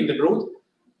hierarchy in the brood.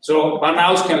 So one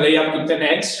mouse can lay up to 10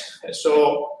 eggs.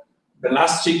 So the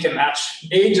last chick can hatch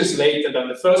ages later than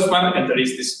the first one, and there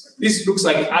is this looks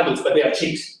like adults, but they are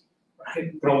chicks,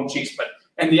 right? Grown chicks,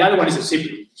 and the other one is a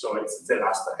sibling, so it's the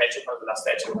last hatcher, not the last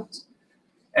hatcher ones.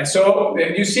 And so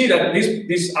you see that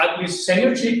this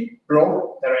senior chick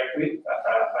brought directly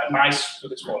mice to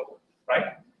the smaller one, right?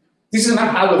 This is an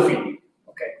allo feeding,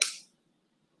 okay?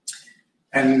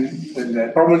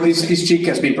 And probably this chick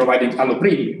has been providing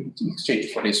alloprin in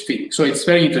exchange for this feeding. So it's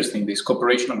very interesting, this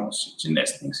cooperation amongst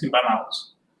nestlings in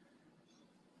banals.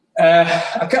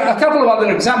 A couple of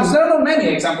other examples. There are not many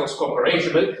examples of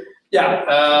cooperation, but yeah,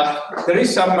 there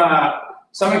is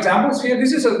some examples here.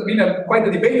 This has been quite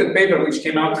a debated paper which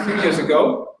came out a few years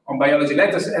ago on Biology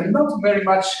Letters, and not very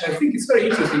much. I think it's very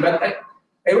interesting, but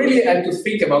I really had to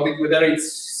think about it, whether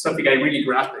it's something I really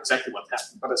grasp exactly what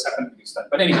has happened with this study.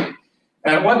 But anyway.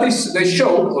 What they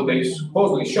show, or they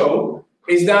supposedly show,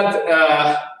 is that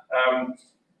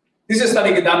this is a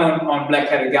study done on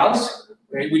black-headed gulls,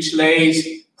 which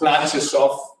lays clutches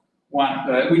of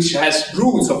which has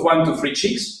broods of 1 to 3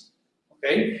 chicks.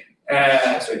 Okay,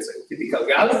 so it's a typical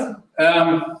gull.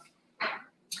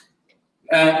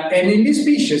 And in this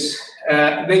species,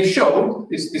 they showed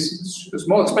this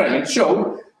small experiment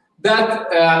showed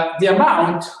that the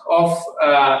amount of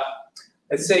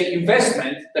let's say,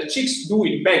 investment that chicks do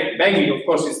in begging, of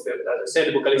course, is, as I said,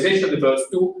 the vocalization the birds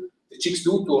do, the chicks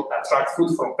do to attract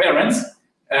food from parents.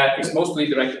 It's mostly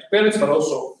directed to parents, but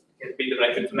also can be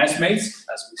directed to nestmates,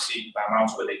 as we see by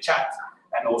mouse where they chat,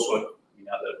 and also in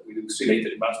other, we will see later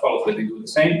in mouse follows where they do the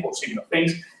same or similar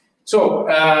things. So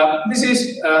this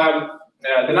is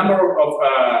the number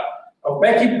of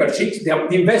begging per chicks, the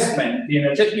investment, the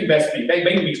energetic investment.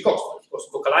 Begging means cost, of course,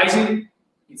 vocalizing.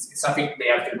 It's something they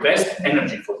have to invest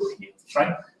energy for doing it,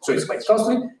 right? So it's quite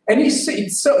costly. And it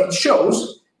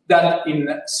shows that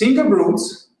in single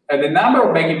broods, the number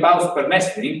of begging pouches per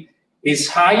nestling is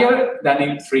higher than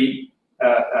in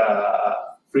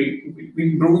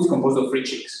broods composed of 3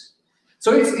 chicks.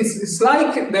 So it's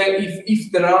like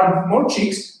if there are more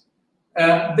chicks,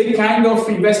 they kind of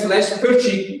invest less per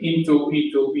chick into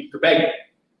begging,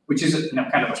 which is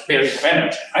kind of a sparing of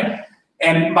energy, right?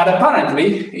 But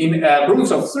apparently, in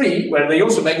broods of 3, where they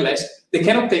also beg less, they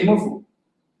can obtain more food.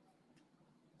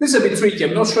 This is a bit tricky.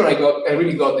 I'm not sure I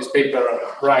really got this paper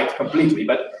right completely.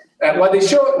 But what they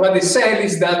said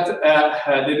is that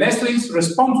the nestlings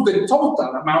respond to the total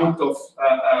amount of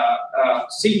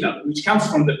signal which comes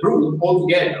from the brood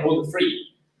altogether, all the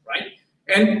 3, right?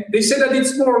 And they said that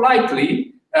it's more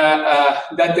likely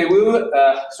that they will.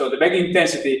 So the begging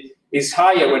intensity is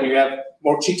higher when you have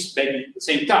more chicks begging at the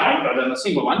same time rather than a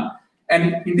single one.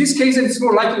 And in this case, it's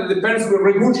more likely that the parents will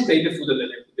regurgitate the food that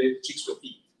the chicks will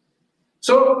eat.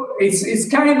 So it's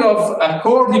kind of a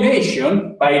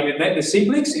coordination by the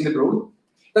siblings in the brood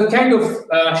that kind of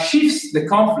shifts the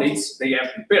conflicts they have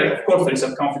with parents. Of course, there is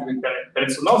some conflict with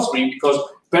parents and offspring because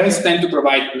parents tend to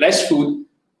provide less food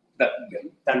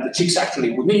than the chicks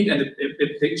actually would need, and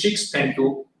the chicks tend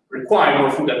to require more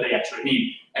food than they actually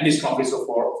need. And this conflict, of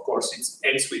course, it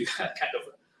ends with kind of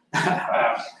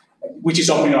which is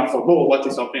optimal for both. What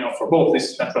is optimal for both? This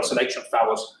is natural selection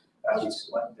flowers, which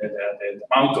is the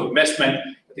amount of investment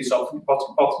that is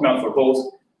optimal for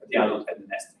both the adult and the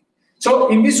nesting. So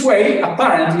in this way,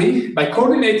 apparently, by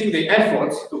coordinating the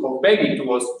efforts of begging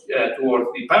toward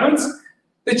the parents,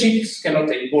 the chicks can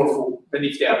obtain more food than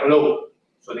if they are alone.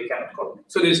 So they cannot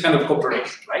coordinate. So there is kind of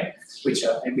cooperation, right? Which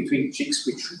in between chicks,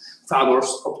 which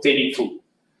flowers obtaining food.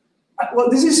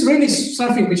 Well, this is really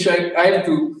something which I have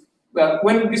to.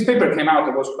 When this paper came out,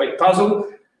 I was quite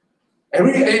puzzled.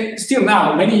 Still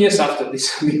now, many years after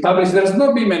this we published, there's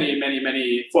not been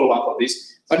many follow-up of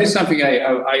this. But it's something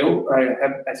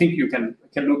I think you can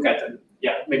look at and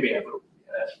maybe have a look,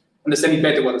 understanding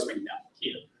better what is being done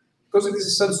here, because this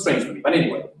is so strange to me. But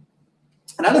anyway,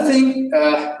 another thing.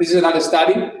 This is another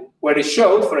study where it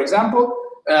showed, for example,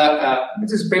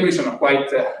 this is published on a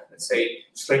quite let's say,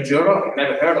 strange journal I've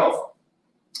never heard of.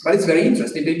 But it's very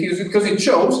interesting because it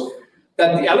shows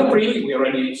that the allopry, we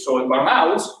already saw in barn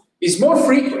owls, is more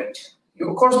frequent,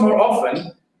 of course more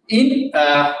often, in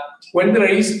when there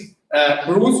is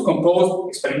broods composed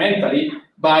experimentally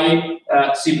by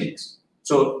siblings.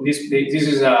 So this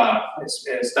is a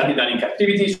study done in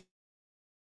captivity,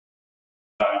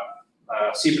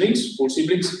 siblings, full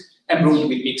siblings, and brood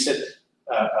with mixed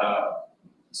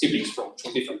siblings from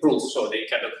different broods. So they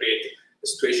kind of create a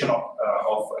situation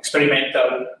of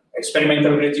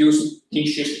experimental reduced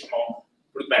kinship among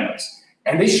brood members.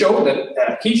 And they show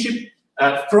that kinship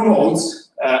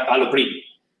promotes allopry.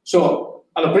 So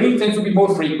allopry tends to be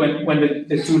more frequent when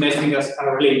the two nestlings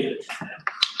are related.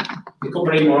 They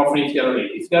cooperate more often if they are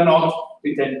related. If they're not,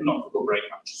 they tend not to cooperate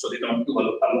much, so they don't do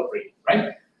allopry,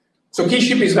 right? So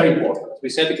kinship is very important. We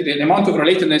said that the amount of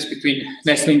relatedness between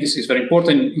nestlings is very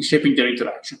important in shaping their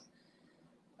interaction.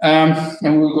 And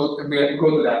we'll go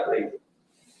to that later.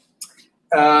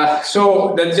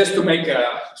 So that's just to make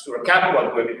a recap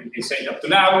what we've been saying up to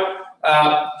now.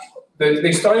 The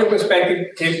historical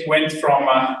perspective went from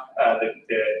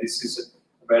this is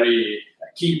a very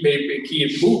key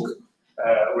book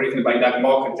written by Doug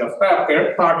Mock and Geoff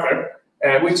Parker,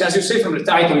 which, as you say from the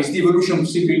title, is the evolution of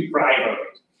sibling rivalry.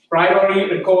 Rivalry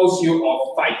recalls you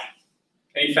of fighting.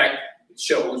 And in fact, it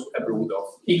shows a brood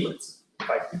of eaglets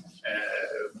fighting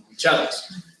each other.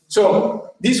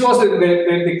 So this was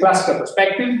the classical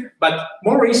perspective, but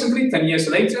more recently, 10 years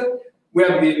later, we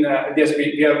have been,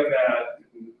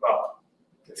 well,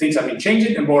 things have been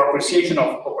changing and more appreciation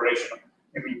of cooperation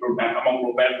among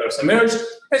group members emerged.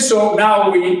 And so now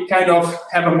we kind of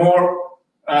have a more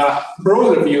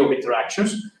broader view of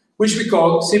interactions, which we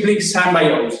call sibling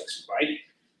symbiosis, right?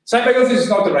 Symbiosis is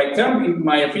not the right term, in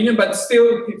my opinion, but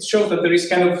still it shows that there is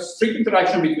kind of strict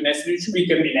interaction between nestlings, which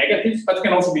can be negative, but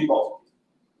can also be positive.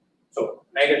 So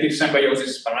negative symbiosis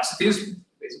is parasitism,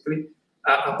 basically.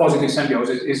 A positive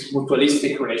symbiosis is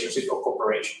mutualistic relationship or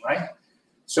cooperation, right?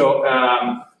 So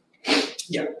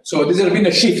yeah, so there's been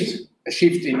a shift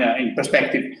in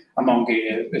perspective among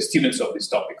the students of this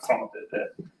topic from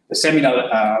the seminal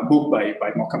book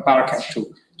by Mock and Parker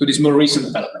to these more recent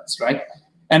developments, right?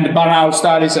 And the barn owl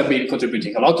studies have been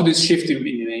contributing a lot to this shift in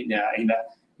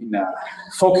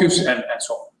focus and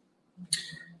so on.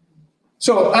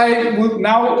 So I would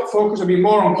now focus a bit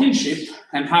more on kinship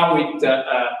and how it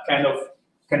kind of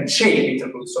can shape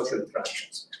intergroup social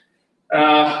interactions.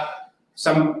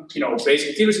 Some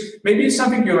basic theories. Maybe it's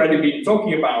something you've already been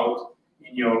talking about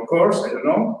in your course. I don't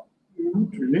know.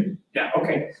 Really? Yeah.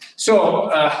 Okay. So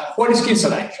what is kin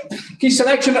selection? Kin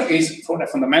selection is a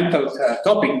fundamental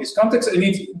topic in this context, and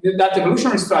it's that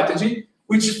evolutionary strategy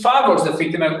which favors the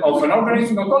fitness of an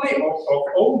organism, not only of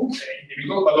own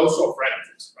individual but also of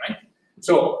relatives, right?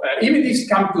 So even if it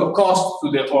comes to a cost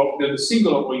to the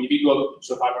single or individual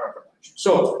survivor reproduction.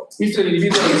 So if the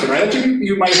individual is a relative,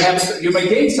 you might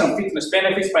gain some fitness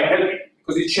benefits by helping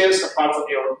because it shares a part of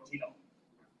your genome,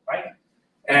 right?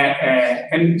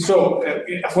 And so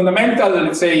a fundamental,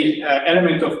 let's say,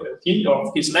 element of kin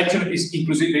selection is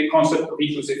the concept of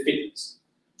inclusive fitness.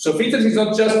 So fitness is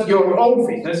not just your own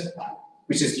fitness,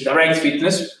 which is direct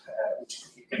fitness, which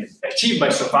you can achieve by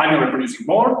surviving and reproducing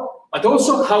more, but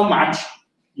also how much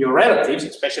your relatives,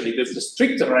 especially the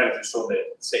stricter relatives, so the,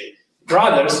 say,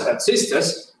 brothers and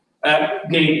sisters,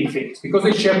 gain in fitness, because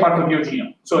they share part of your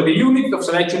genome. So the unit of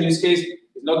selection in this case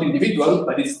is not individual,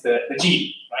 but it's the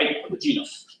gene, right? Or the genome,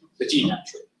 the gene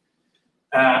actually.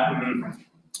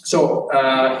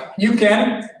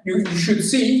 You should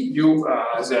see,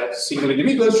 as a single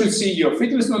individual, should see your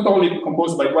fitness not only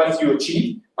composed by what you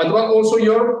achieve, but what also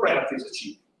your relatives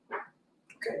achieve.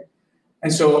 Okay,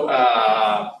 and so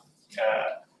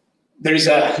there is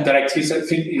a direct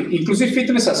inclusive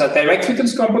fitness as a direct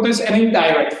fitness component and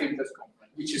indirect fitness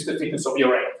component, which is the fitness of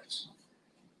your relatives.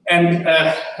 And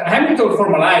Hamilton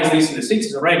formalized this in the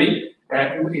 60s already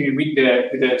with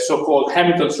the so-called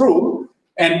Hamilton's rule,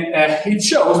 and it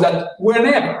shows that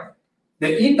whenever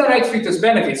the indirect fitness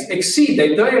benefits exceed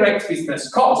the direct fitness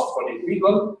cost for the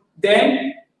individual,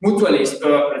 then mutualist,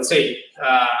 let's say,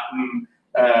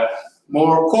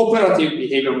 more cooperative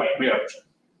behavior might emerge,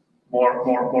 more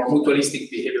mutualistic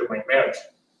behavior might emerge.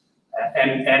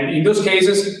 And in those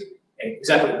cases,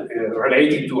 exactly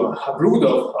relating to a brood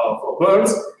of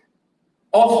birds,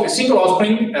 of a single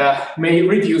offspring may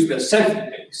reduce the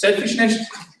selfishness,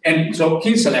 and so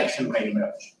kin selection may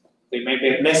emerge. They may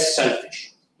be less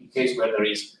selfish in case where there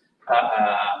is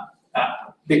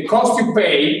the cost you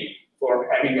pay for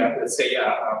having let's say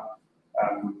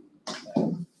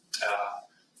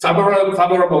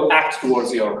favorable act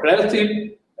towards your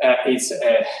relative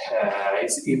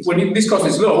when this cost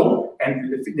is low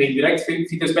and the direct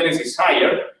fitness benefit is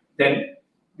higher, then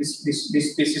this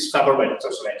is favored by the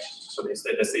selection. So that's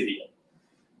the idea.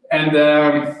 And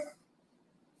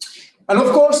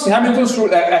of course, the Hamilton's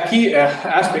rule, a key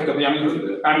aspect of the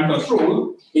Hamilton's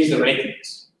rule is the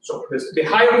relatedness. So the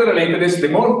higher the relatedness, the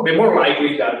more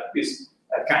likely that this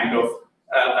kind of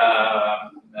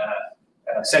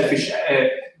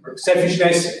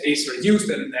selfishness is reduced,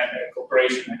 and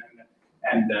cooperation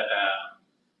and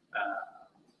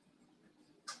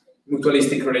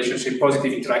mutualistic relationship,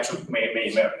 positive interaction may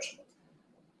emerge.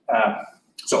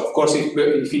 So of course,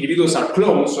 if individuals are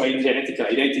clones, so identical,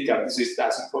 this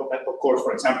doesn't, of course,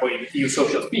 for example, in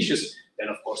eusocial species, then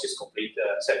of course it's complete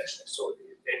selfishness. So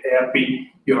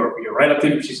your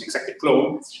relative, which is exactly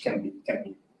clone, can be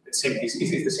the same. Is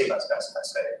the same as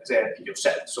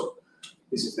yourself. So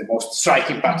this is the most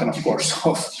striking pattern, of course,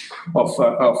 of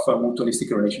mutualistic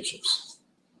relationships.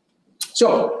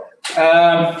 So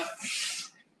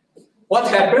what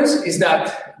happens is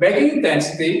that bagging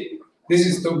intensity. This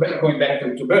is going back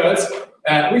to birds.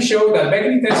 We show that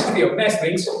bagging intensity of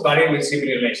nestlings vary with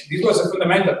sibling relation. This was a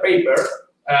fundamental paper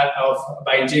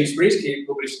by James Brisky,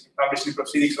 published in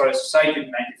Proceedings Royal Society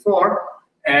in '94,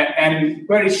 and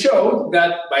where it showed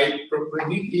that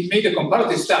he made a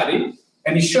comparative study,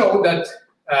 and he showed that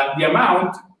the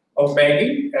amount of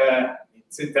bagging,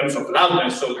 it's in terms of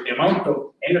loudness, so the amount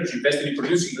of energy invested in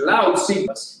producing loud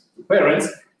signals to parents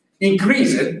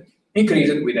increased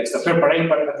with extraparentale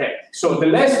paternity. So the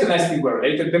less the nestlings were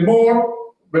related, the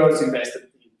more birds invested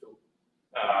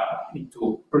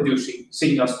into producing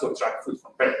signals to attract food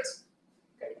from parents.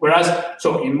 Okay. Whereas,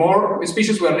 so in more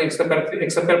species where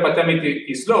extraparental paternity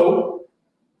is low,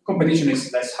 competition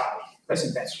is less high, less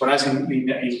intense. Whereas in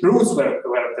broods where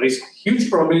there is a huge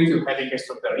probability of having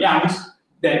extraparental youngs,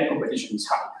 then competition is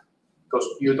high because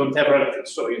you don't have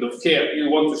relatives, so you don't care. You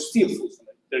want to steal food from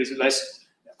them. There is less.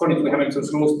 According to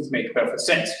Hamilton's rules, this makes perfect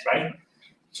sense, right?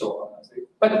 So,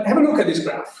 but have a look at this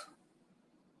graph.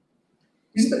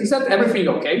 Is that everything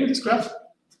okay with this graph?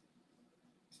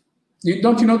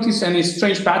 Don't you notice any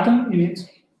strange pattern in it,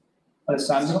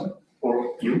 Alessandro,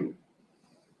 or you?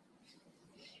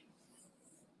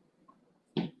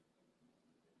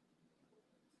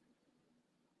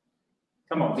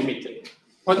 Come on, Dimitri.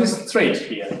 What is strange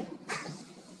here?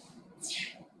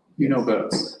 You know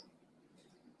birds.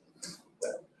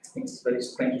 I think it's very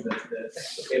strange that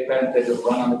the parentage of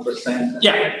 100%.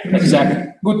 Yeah,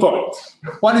 exactly. Good point.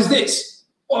 What is this?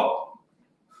 Whoa.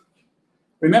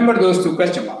 Remember those two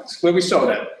question marks where we saw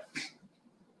them?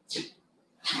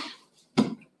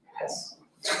 Yes.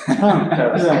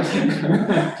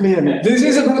 Clearly. This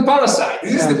is a brood parasite.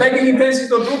 This is the bagging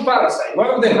intensity of brood parasite.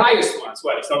 One of the highest ones.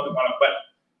 Well, it's not the one of, but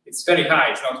it's very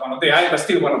high. It's not one of the highest, but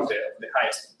still one of the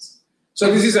highest ones. So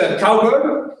this is a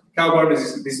cowbird. Cowbird,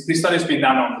 this study has been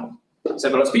done on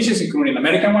several species, including an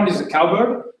American one. This is a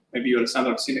cowbird. Maybe you,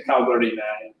 Alessandro, have seen a cowbird in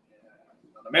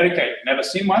America. I've never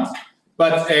seen one.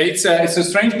 But it's a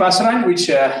strange passerine which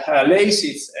lays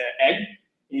its egg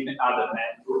in other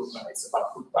broods. It's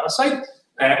about brood parasite.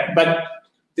 But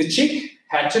the chick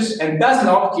hatches and does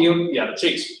not kill the other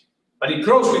chicks, but it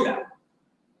grows with them.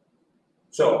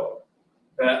 So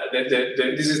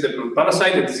this is the brood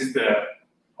parasite, and this is the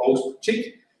host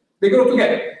chick. They grow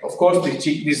together. Of course,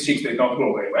 these chicks, they don't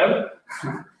grow very well.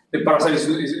 The parasite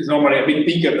is normally a bit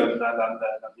bigger than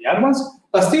the other ones,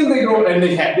 but still they grow and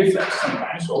they have difference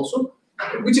sometimes also,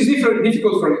 which is different,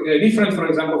 for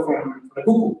example, from the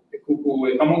cuckoo. The cuckoo,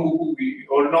 a common cuckoo, we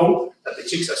all know that the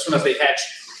chicks, as soon as they hatch,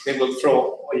 they will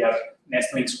throw their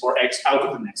nestlings or eggs out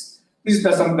of the nest. This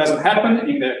doesn't happen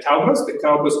in the cowbirds. The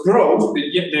cowbirds grows,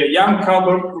 the young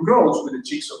cowbird grows with the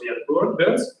chicks of the other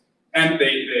birds, and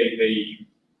they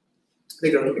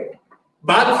grow together.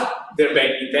 But their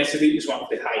bagging intensity is one of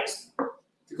the highest.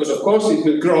 Because of course it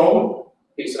will grow,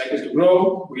 it's likely to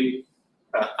grow with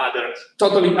other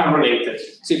totally unrelated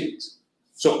siblings.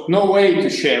 So no way to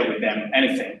share with them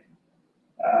anything.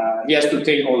 He has to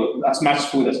take as much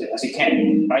food as he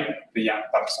can, right? The young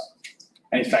parasite.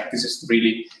 And in fact, this is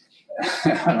really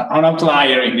an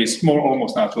outlier in this,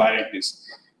 almost an outlier in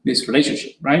this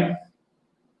relationship, right?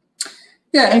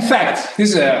 Yeah, in fact,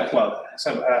 this is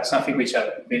something which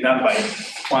has been done by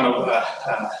one of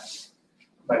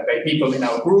by people in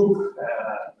our group,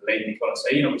 late Nicola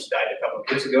Saino, which died a couple of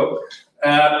years ago.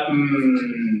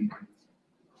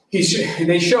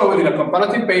 They showed in a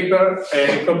comparative paper,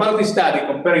 a comparative study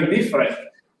comparing different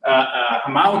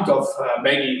amount of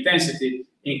bagging intensity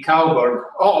in cowbird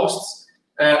hosts,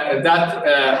 that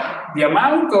the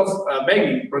amount of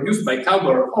bagging produced by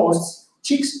cowbird hosts,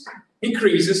 chicks,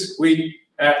 increases with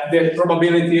the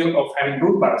probability of having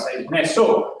brood parasite in the nest.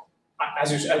 So,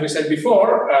 as we said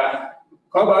before,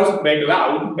 cowbirds beg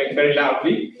very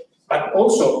loudly, but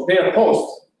also their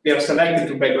hosts, they are selected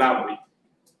to beg loudly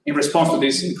in response to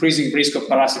this increasing risk of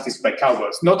parasitism by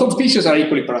cowbirds. Not all species are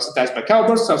equally parasitized by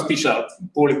cowbirds. Some species are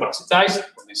poorly parasitized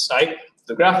on this side of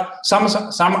the graph. Some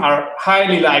are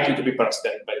highly likely to be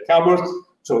parasitized by the cowbirds.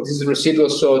 So this is residual,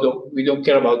 so we don't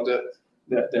care about the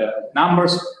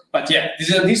numbers. But yeah,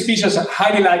 these species are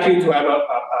highly likely to have a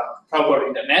cowbird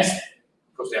in the nest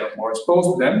because they are more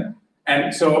exposed to them.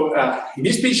 And so in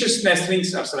these species,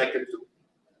 nestlings are selected to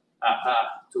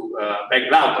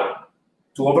beg louder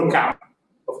to overcome,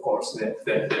 of course,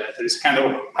 there is kind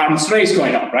of arms race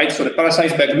going on, right? So the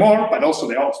parasites beg more, but also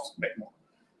the hosts beg more.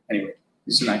 Anyway,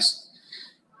 this is nice.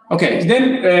 Okay,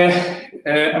 then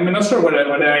I'm not sure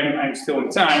whether I'm still in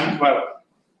time. Well,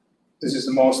 this is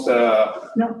the most.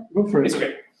 Yeah, go for it. It's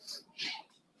okay.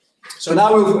 So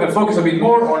now we'll focus a bit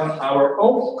more on our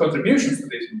own contributions to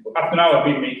this. Up to now, I've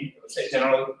been making, let's say,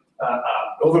 general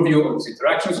overview of these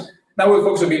interactions. Now we'll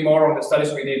focus a bit more on the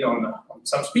studies we did on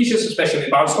some species, especially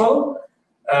barn swallow.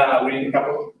 We did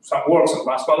some works on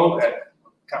barn swallow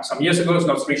some years ago. It's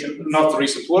not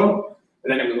recent work, but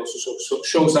then we will also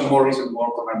show some more recent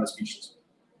work on other species.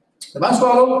 The barn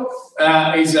swallow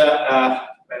is a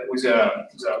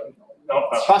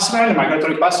passerine, a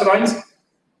migratory passerine.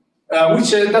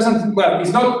 Which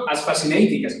it's not as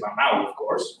fascinating as barn owl, of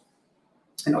course,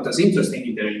 and not as interesting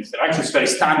in the interaction. It's very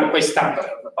standard, quite standard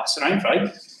of the passerine,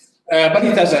 right? But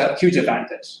it has a huge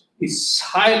advantage. It's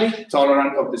highly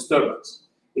tolerant of disturbance.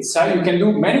 You can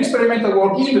do many experimental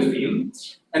work in the field,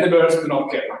 and the birds do not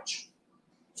care much.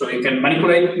 So you can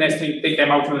manipulate nesting, take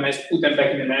them out of the nest, put them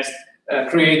back in the nest,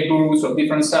 create broods of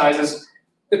different sizes.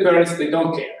 The parents, they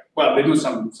don't care. Well, they do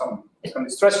some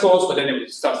stress calls, but then they will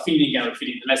start feeding the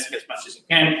nesting as much as you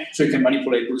can. So you can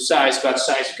manipulate brood size, clutch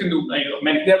size. You can do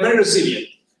many. They are very resilient,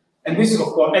 and this is of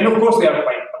course, they are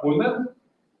quite abundant.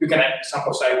 You can have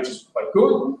sample size which is quite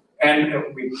good, and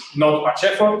with not much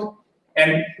effort.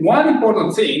 And one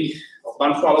important thing of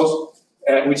barn swallows,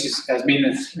 which has been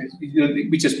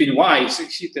why it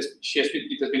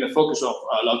has been a focus of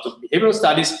a lot of behavioral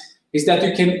studies, is that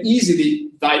you can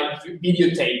easily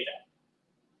videotape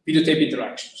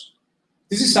interactions.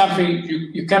 This is something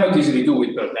you cannot easily do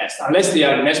with bird nests, unless they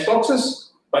are nest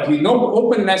boxes. But with no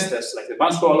open nesters like the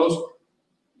barn swallows,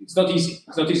 it's not easy.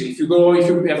 It's not easy. If you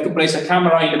have to place a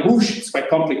camera in the bush, it's quite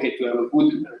complicated to have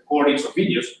good recordings of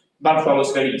videos. Barn swallows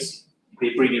is very easy.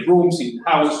 They bring in rooms, in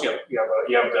houses. You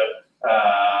have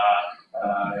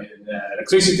the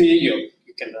electricity. You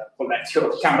can connect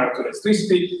your camera to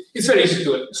electricity. It's very easy to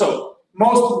do it. So I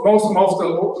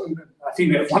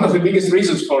think that one of the biggest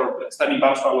reasons for studying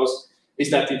barn swallows is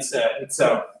that it's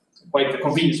quite a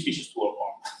convenient species to work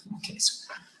on. Okay, so,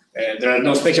 there are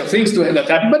no special things that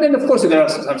happen, but then of course there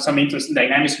are some interesting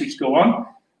dynamics which go on,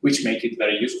 which make it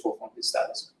very useful for these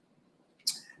studies.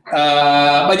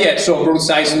 But yeah, so brood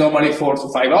size is normally 4 to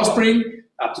 5 offspring,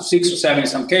 up to 6 or 7 in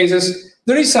some cases.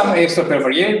 There is some extra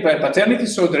paternity,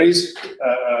 so there is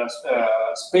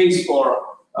space for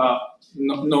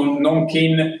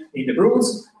non-kin in the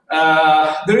broods.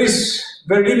 There is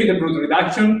very limited brood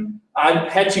reduction.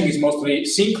 Hatching is mostly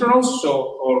synchronous,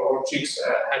 or chicks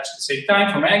hatch at the same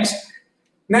time from eggs.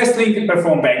 Nestlings can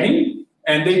perform begging,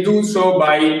 and they do so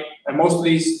by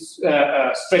mostly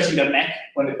stretching their neck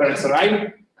when the parents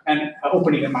arrive and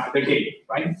opening their gate,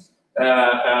 right?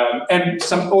 And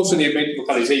also they make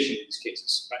vocalization in these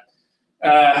cases,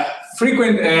 right?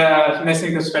 Frequent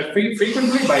nesting is fed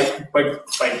frequently by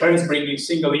parents bringing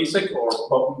single insect or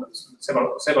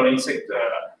several insects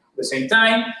at the same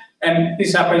time, and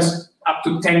this happens up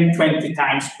to 10-20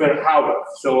 times per hour,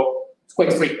 so it's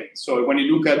quite frequent. So when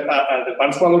you look at the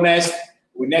barn swallow nest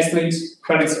with nestlings,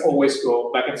 parents always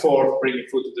go back and forth bringing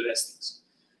food to the nestlings,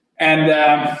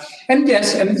 and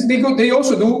yes, and they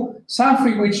also do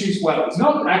something which is, well, it's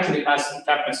not actually as it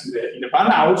happens in the barn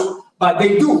house, but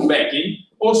they do begging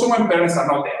also when parents are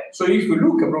not there. So if you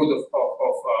look a brood of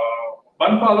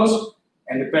barn swallows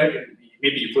and the parent,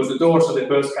 maybe you close the door so the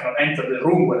birds cannot enter the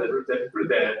room where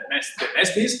the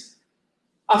nest is.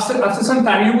 After some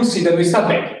time, you will see that they start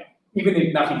begging, even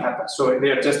if nothing happens. So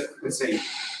they are just, let's say,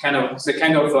 kind of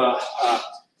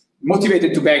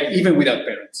motivated to beg even without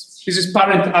parents. This is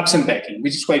parent-absent begging,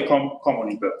 which is quite common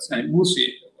in birds, and we'll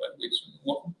see.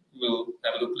 We'll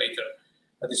have a look later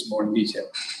at this more in detail.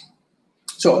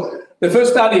 So the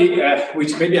first study,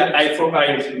 which maybe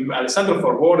Alessandro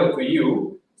forwarded to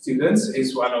you, students,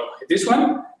 is this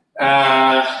one.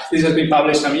 This has been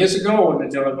published some years ago in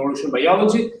the Journal of Evolutionary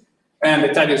Biology, and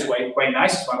the title is quite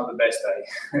nice. It's one of the best.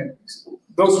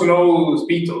 those who know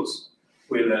beetles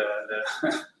will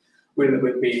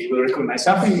recognize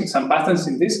some patterns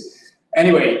in this.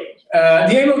 Anyway,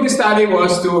 the aim of the study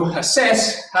was to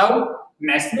assess how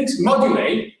nestlings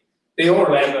modulate their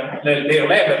own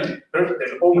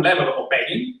level of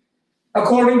begging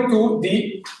according to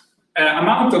the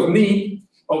amount of need,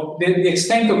 of the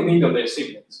extent of need of their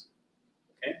siblings.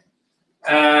 Okay?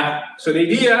 So the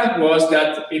idea was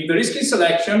that if there is key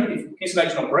selection, if key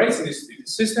selection operates in this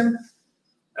system,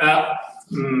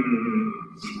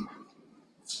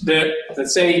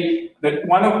 let's say that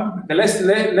one of the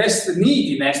less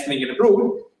needy nestling in a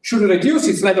brood should reduce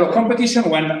its level of competition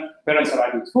when parents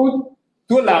arrive with food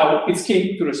to allow its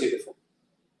king to receive the food.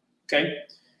 Okay,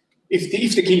 if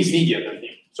the king is needier than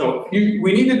him. So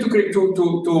we needed to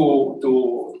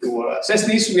assess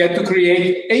this. We had to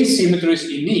create asymmetries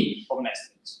in need of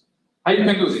nestlings. How you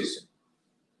can do this?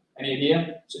 Any idea?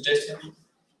 Suggestion?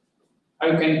 How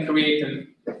you can create an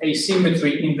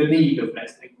asymmetry in the need of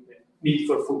nesting, the need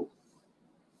for food?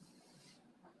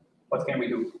 What can we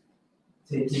do?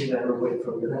 Taking them away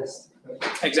from the nest.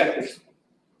 Exactly.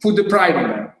 Food depriving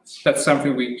them. That's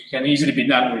something we can easily be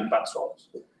done with bug swallows.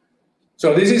 So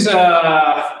this is,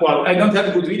 well, I don't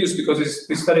have good videos because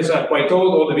these studies are quite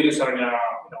old. All the videos are in an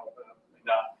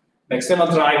external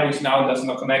drive, which now does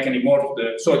not connect anymore to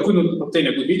the, so I couldn't obtain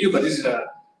a good video, but this is a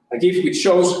GIF which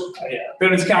shows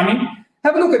parents coming.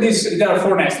 Have a look at this. There are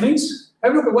 4 nestlings.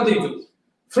 Have a look at what they do.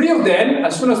 3 of them,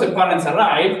 as soon as the parents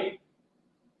arrive,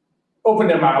 open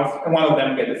their mouth, and one of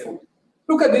them get the food.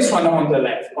 Look at this one on the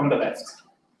left.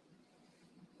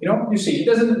 You know, you see, it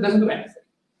doesn't do anything.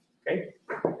 Okay.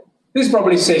 This is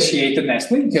probably satiated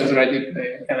nestling. He has already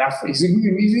enough.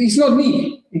 He's not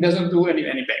needy. He doesn't do any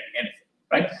begging, anything,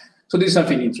 right? So this is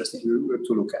something interesting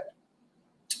to look at.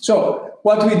 So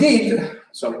what we did.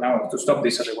 Sorry, now I have to stop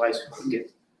this, otherwise I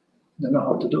don't know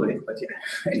how to do it. But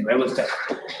yeah, anyway, I will tell.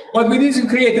 What we did is we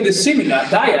created a similar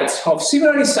diets of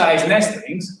similarly sized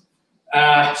nestlings.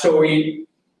 So we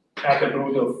had a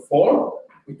brood of 4.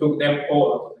 We took them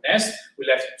all out of the nest. We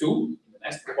left 2 in the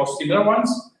nest, the most similar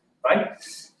ones, right?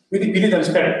 We did an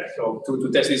experiment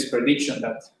to test this prediction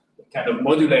that kind of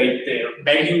modulate their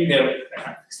begging, their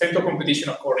extent of competition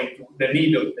according to the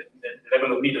need of the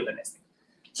level of need of the nesting.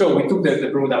 So we took the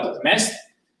brood out of the nest.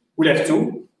 We left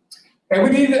 2, and we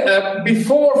did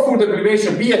before food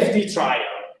deprivation BFT trial,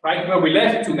 right? Where we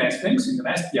left 2 nestlings in the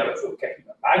nest. The others were kept in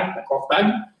a bag, a cough bag,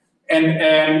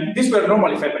 and these were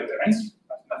normally fed by parents.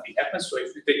 Nothing happens. So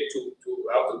if you take 2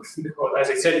 out of the, as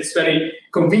I said, it's very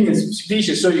convenient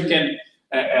species, so you can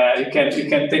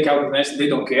take out the nest. They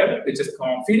don't care. They just come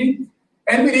on feeding.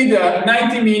 And we did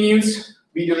 90 minutes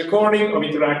video recording of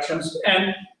interactions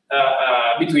and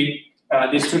between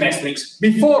these 2 nestlings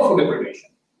before food deprivation.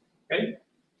 Okay,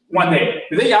 one day.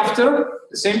 The day after,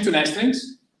 the same 2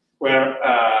 nestlings were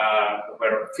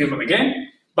filmed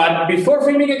again. But before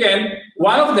filming again,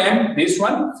 one of them, this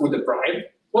one, food deprived,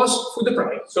 was food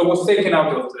deprived. So was taken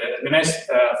out of the nest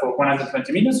for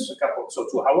 120 minutes, so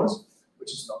 2 hours,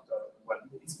 which is not well.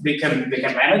 They can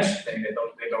manage.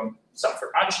 They don't suffer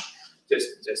much.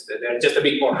 They're just a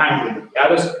bit more hungry than the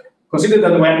others. Consider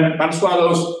that when bug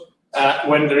swallows,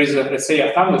 when there is let's say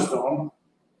a thunderstorm,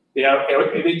 they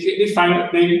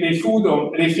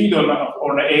feed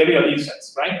on aerial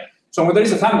insects, right? So when there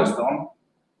is a thunderstorm,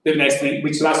 the nestling,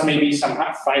 which lasts maybe some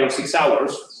 5 or 6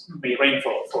 hours, may rain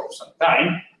for some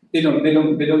time, they don't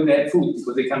get food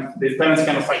because the parents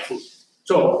cannot find food.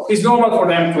 So it's normal for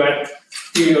them to have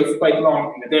periods quite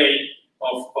long in a day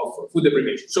of food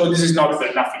deprivation. So this is not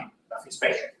nothing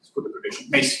special. Food deprivation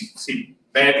may seem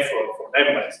bad for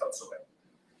them, but it's not so bad.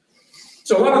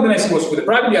 So one of the nestlings was food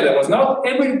deprived, the other was not,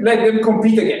 and we let them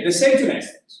compete again. The same 2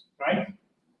 nestlings, right?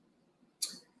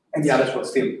 And the others were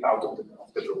still out of the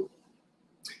brood.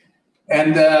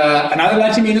 And another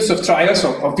 90 minutes of trials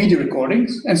of video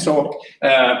recordings. And so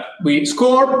we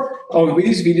scored with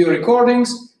these video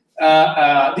recordings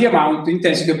the amount, the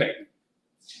intensity of begging,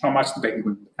 how much the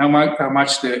begging, how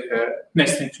much the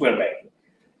nestlings were begging.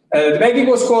 The begging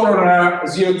was scored on a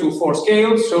 0 to 4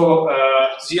 scale. So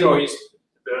 0 is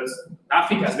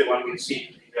nothing, as the one we see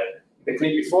in the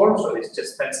clip before. So they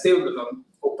just stand still, they don't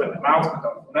open the mouth, they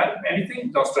don't do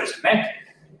anything, don't stretch the neck.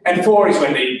 And 4 is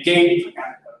when they gape.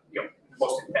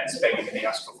 Most intense begging and they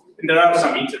ask for food. And there are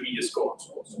some intermediate scores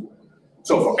also.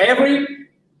 So for every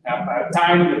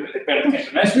time the parent came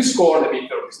to nest, we score the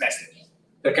video of this nesting.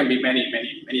 There can be many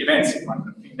events in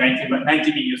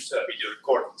 90 minutes video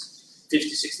recordings, 50,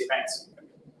 60 events.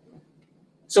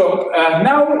 So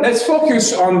now let's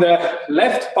focus on the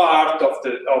left part of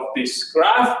this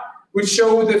graph, which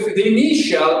show the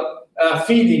initial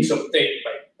feedings obtained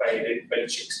by the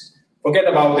chicks. Forget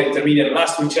about the intermediate and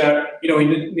last, which are, in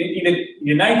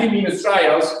the 90 minutes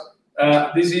trials,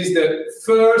 this is the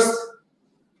first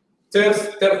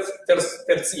tertile,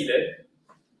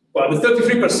 well, the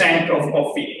 33%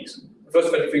 of feedings, the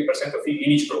first 33% of feeding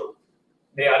in each group.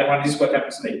 The other one is what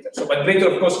happens later. So, but later,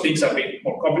 of course, things are a bit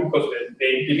more complicated because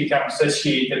they become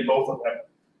associated, both of them.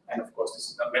 And of course, this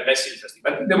is not less interesting.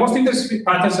 But the most interesting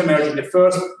patterns emerge in the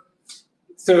first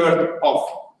third of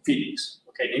feedings,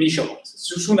 okay, the initial ones.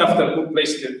 So soon after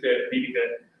placing the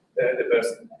birth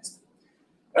in the nest.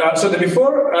 So the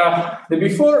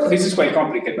before, this is quite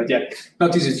complicated, but yeah,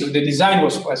 notice the design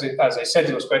was, as I said,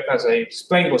 it was quite, as I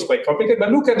explained, was quite complicated.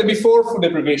 But look at the before food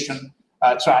deprivation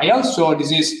trial. So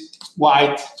this is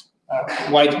white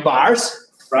bars,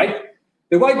 right?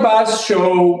 The white bars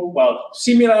show, well,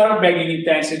 similar begging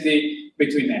intensity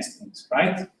between nestlings,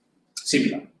 right?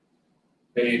 Similar.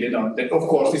 They don't. Of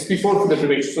course, it's before food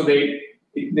deprivation, so the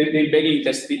begging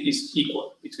intensity is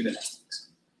equal between the nestlings.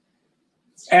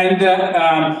 And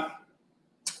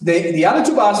the other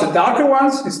two bars, the darker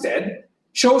ones, instead,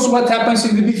 shows what happens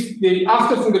in the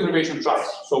after food deprivation trial.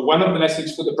 So one of the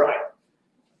nestlings food deprived.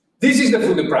 This is the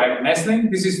food deprived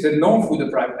nestling. This is the non-food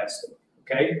deprived nestling.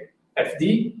 Okay,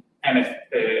 FD and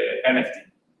NFD.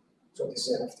 So this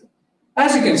is NFD.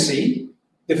 As you can see,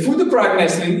 the food deprived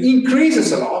nestling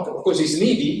increases a lot. Of course, it's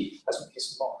needy,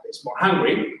 it's more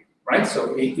hungry, right?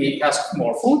 So he asks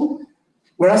more food.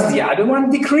 Whereas the other one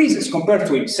decreases compared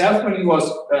to himself when he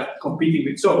was competing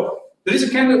with. So there is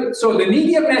a kind of, so the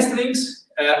needier nestlings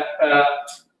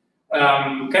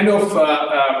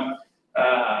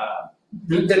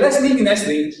the less needy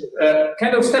nestling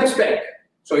kind of steps back.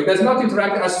 So it does not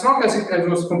interact as strong as it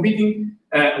was competing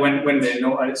when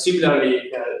the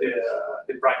similarly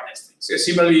deprived nestlings,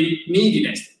 similarly needy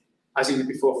nesting as in the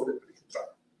before for the previous trial.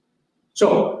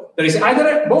 So there is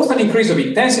either both an increase of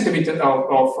intensity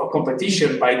of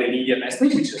competition by the needier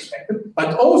nestling, which is expected,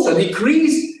 but also a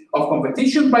decrease of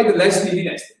competition by the less needy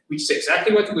nestling, which is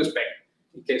exactly what you would expect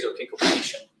in case of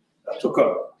competition to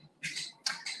occur.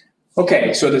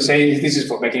 Okay, so the same. This is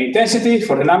for begging intensity.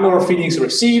 For the number of feedings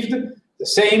received, the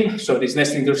same. So this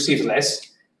nesting receives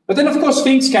less. But then, of course,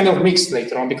 things kind of mix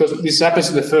later on because this happens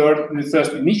in the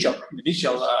first initial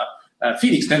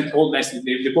feedings. Then all nesting,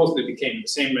 they became the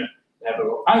same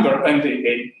level of hunger, and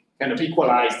they kind of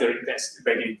equalize their intensity,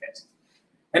 begging intensity.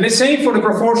 And the same for the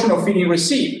proportion of feeding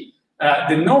received.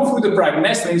 The non-food deprived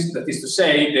nestlings, that is to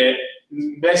say, the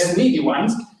less needy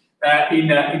ones, in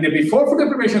the before food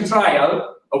deprivation trial,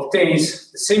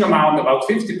 obtains the same amount, about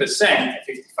 50%,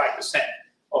 55%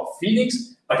 of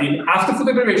feedings, but in after food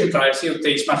deprivation trials, he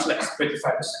obtains much less, 25%.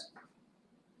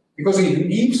 Because he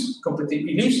leaves food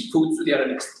to the other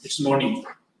nest, which is more needy.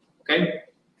 Okay?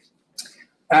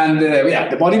 And yeah,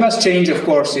 the body mass change, of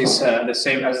course, is the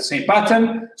same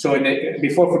pattern. So in the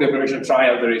before food deprivation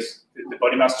trial, there is the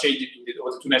body mass change in the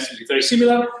two nestlings is very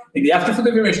similar. In the after food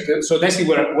deprivation, so nestlings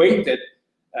were weighted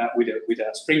with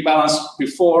a spring balance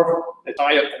before the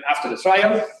trial and after the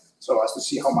trial, so as to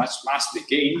see how much mass they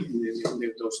gain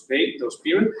in those periods.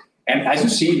 And as you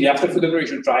see, the after food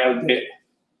deprivation trial,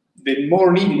 the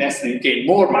more needy nestling gain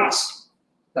more mass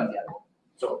than the other.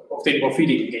 So obtain more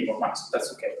feeding and gain more mass.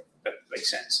 That's okay. That makes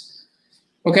sense.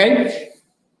 Okay.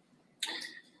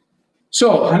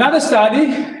 So another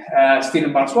study, still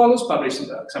in barn swallows, published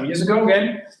some years ago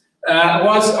again,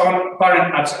 was on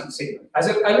parent-absent signal. As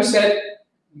I said,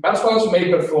 barn swallows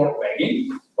may perform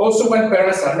begging also when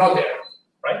parents are not there,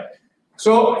 right?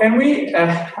 So, and we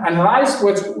analyzed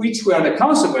which were the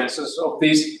consequences of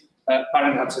this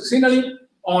parent-absent signaling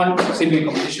on sibling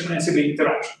competition and sibling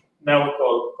interaction. Now we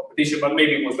call competition, but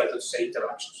maybe it was better to say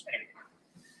interactions. Anyway.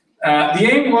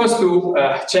 The aim was to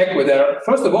check whether,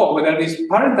 first of all, whether this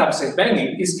parent-absent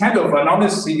begging is kind of an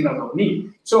honest signal of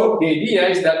need. So the idea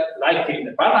is that, like in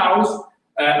the barn house,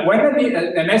 when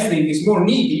the nestling is more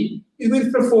needy, it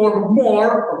will perform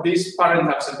more of this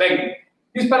parent-absent begging.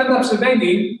 This parent-absent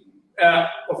begging,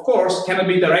 of course, cannot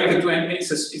be directed to any.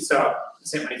 It's a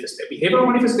behavioral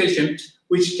manifestation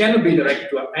which cannot be directed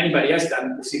to anybody else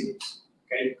than the siblings.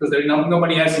 Okay, because there is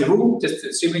nobody else in the room, just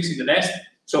the siblings in the nest.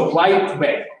 So why to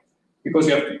beg? Because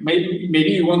you have to,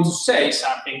 maybe you want to say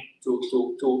something to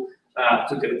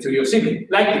your sibling,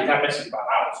 like it happens in barn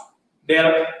house.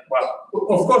 There, well,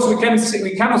 of course,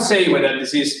 we cannot say whether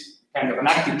this is kind of an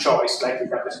active choice, like it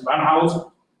happens in barn house,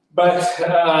 but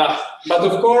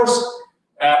of course,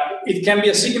 it can be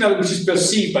a signal which is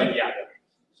perceived by the other.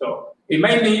 So it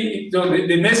may be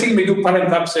the nesting may do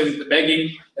parent-absent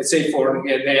begging. Let's say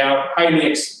they are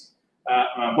highly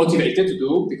motivated to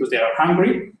do because they are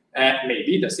hungry.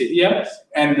 maybe that's the idea,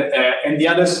 and the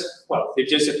others, well, they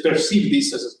just perceive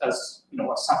this as you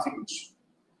know, as something which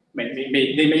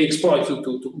they may exploit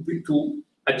to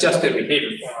adjust their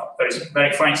behavior on a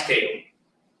very fine scale.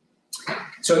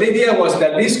 So the idea was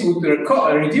that this would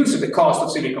reduce the cost of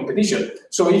sibling competition.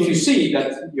 So if you see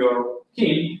that your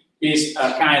kin is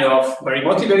kind of very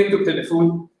motivated to obtain the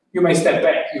food, you may step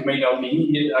back. You may not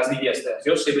be as needy as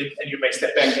your sibling, and you may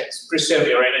step back and preserve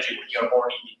your energy when you're more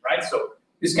needy, right? So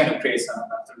this kind of creates an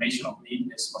alternation of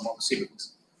neediness among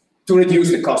siblings to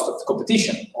reduce the cost of the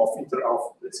competition of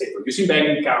let's say, producing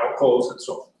bagging, calls, and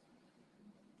so on.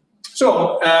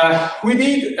 So we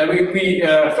did,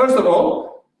 first of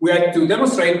all, we had to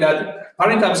demonstrate that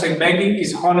parent absent bagging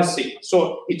is honest signal.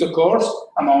 So it occurs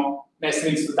among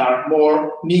nestlings that are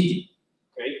more needy.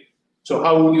 Okay. So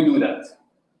how would you do that?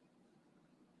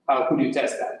 How could you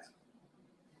test that?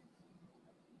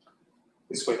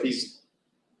 It's quite easy.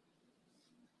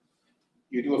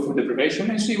 You do a food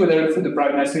deprivation and see whether food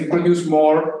deprived nestlings produce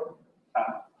more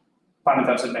parent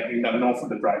absent bagging than non-food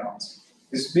deprived ones.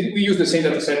 We use the same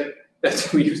data set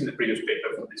that we used in the previous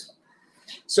paper for this one.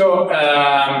 So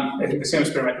I think the same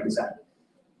experimental design.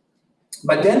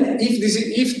 But then,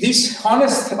 if this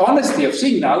honesty of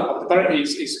signal of the parent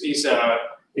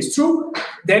is true,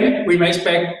 then we may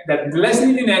expect that the less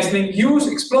needy nestling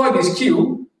exploit this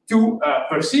cue to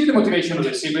perceive the motivation of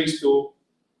the siblings to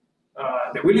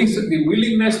the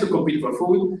willingness to compete for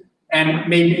food, and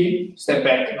maybe step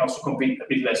back and also compete a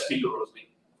bit less vigorously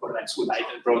for the next food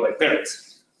item brought by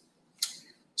parents.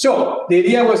 So the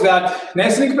idea was that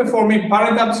nestlings performing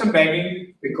parent absent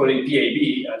bagging, we call it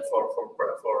PAB for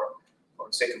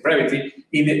sake of brevity,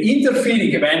 in the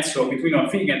interfeeding event, so between one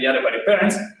feeding and the other by the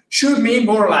parents, should be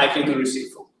more likely to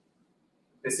receive food.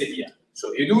 That's the idea.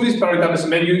 So you do this parent absent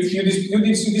bagging, you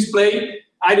display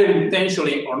either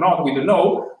intentionally or not, we don't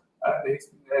know.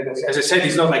 As I said,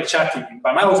 it's not like chatting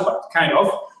by mouse, but kind of.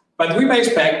 But we may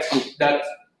expect that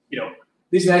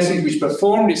these nestlings which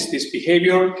perform this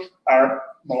behavior are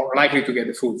more likely to get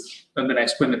the food than the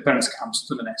next when the parents comes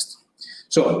to the nest.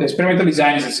 So the experimental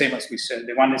design is the same as we said.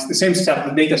 The one is the same stuff,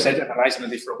 the data set analyzed in a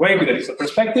different way with a different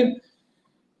perspective.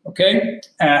 Okay,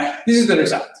 this is the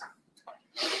result.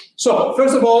 So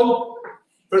first of all,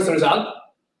 first result.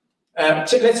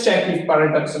 Let's check if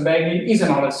parent absent bagging is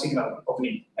an honest signal of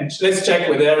need, and let's check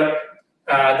whether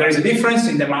there is a difference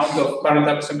in the amount of parent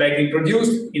absent bagging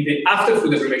produced in the after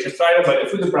food deprivation trial by the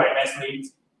food deprived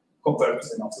nestlings compared to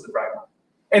the non-food deprived one.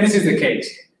 And this is the case.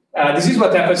 This is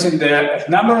what happens in the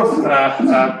number of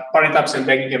parent absent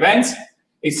bagging events.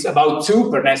 It's about 2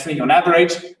 per nestling on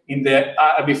average in the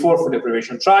before food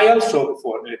deprivation trial, so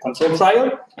before the control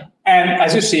trial. And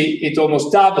as you see, it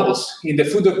almost doubles in the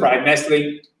food deprived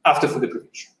nestling after food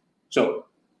deprivation. So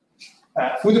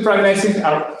food deprived nestlings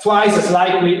are twice as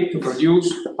likely to produce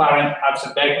parent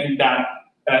absent bagging than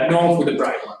non-food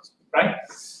deprived ones, right?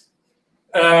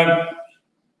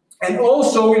 And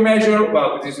also we measure,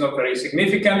 well, this is not very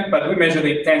significant, but we measure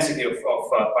the intensity of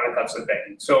parent absent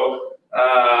bagging. So,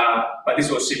 but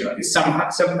this was similar. It's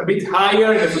a bit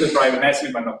higher in the food deprived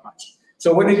nestling, but not much.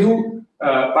 So when they do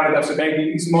parent absent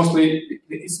bagging, it's not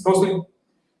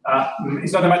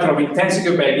a matter of intensity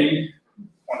of bagging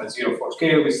on a 0-4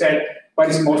 scale, we said, but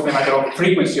it's mostly a matter of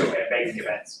frequency of bagging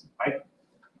events, right?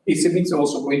 It's a bit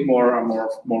also a bit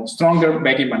more stronger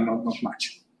bagging, but not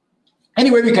much.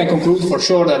 Anyway, we can conclude for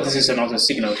sure that this is another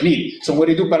signal of need. So when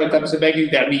you do parent absent bagging,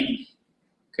 they are needy.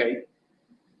 Okay.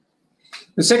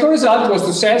 The second result was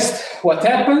to test what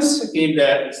happens in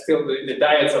the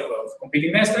diets of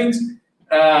competing nestlings,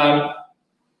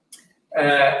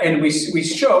 and we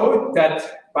showed that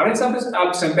parent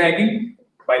absent bagging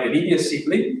by the neediest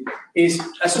sibling is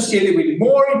associated with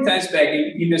more intense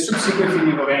bagging in the subsequent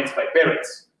feeding events by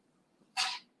parents.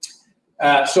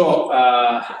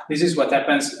 This is what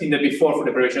happens in the before food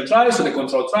deprivation trials, so the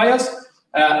control trials.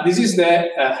 This is the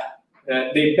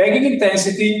bagging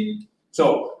intensity.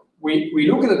 So we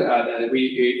look at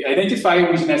we identify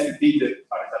which nest did the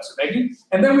parent absent bagging,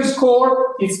 and then we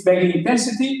score its bagging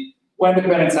intensity when the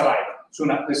parents arrive. Soon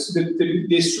after he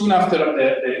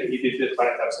did the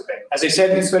parent absent bagging. As I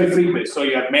said, it's very frequent. So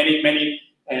you have many parent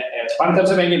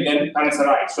absent bagging, then parents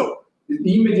arrive. So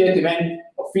the immediate event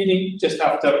of feeding just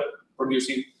after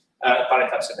producing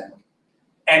parent absent bagging.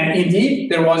 And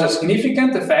indeed, there was a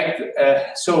significant effect.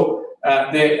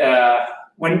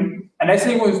 When a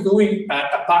nestling was doing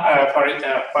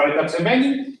parent absent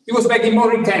bagging, it was bagging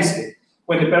more intensely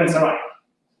when the parents arrived.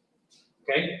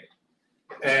 Okay.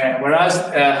 Whereas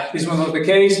this was not the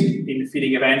case in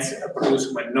feeding events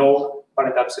produced when no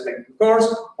parent absent bagging occurs,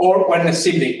 or when a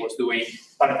sibling was doing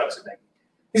parent absent bagging.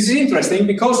 This is interesting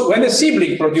because when the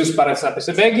sibling produced parent apis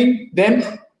begging,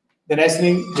 then the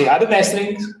nestling, the other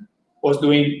nestling, was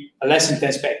doing a less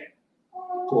intense begging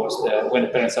towards when the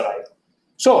parents arrive.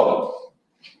 So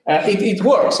it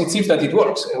works. It seems that it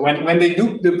works. When they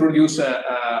do produce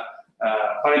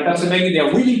parent apis begging, they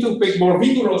are willing to beg more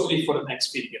vigorously for the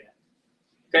next feeding event.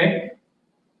 Okay.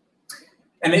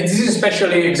 And this is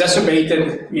especially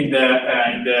exacerbated in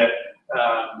the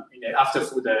after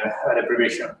food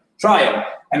deprivation trial,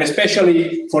 and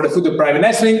especially for the food-deprived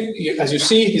nestling. As you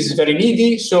see, this is very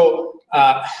needy. So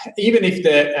even if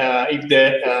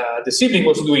the sibling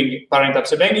was doing parent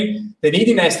apis begging, the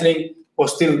needy nestling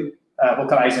was still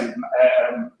vocalizing,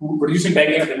 producing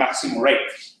begging at the maximum rate,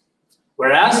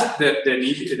 whereas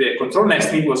the control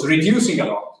nestling was reducing a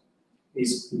lot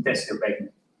its intensity of begging.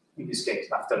 In this case,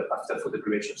 after food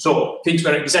deprivation. So things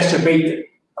were exacerbated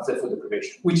after food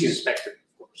deprivation, which is expected,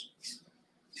 of course.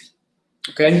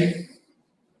 Okay.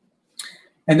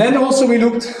 And then also we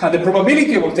looked at the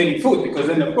probability of obtaining food, because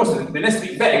then, of course, the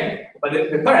nestling beg, but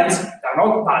the parents are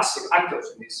not passive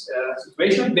actors in this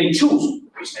situation. They choose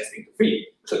which nestling to feed.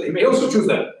 So they may also choose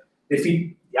that they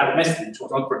feed the other nestling, which was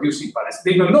not producing parents.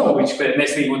 They don't know which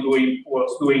nestling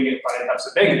was doing parent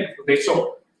apis begging.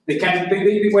 So they can,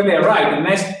 when they arrive in the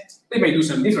nest, they may do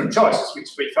some different choices, which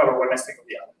may favor one nestling or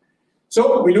the other.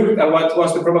 So we looked at what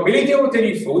was the probability of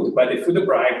obtaining food by the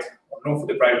food-deprived or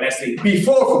non-food-deprived nestling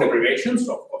before food deprivation.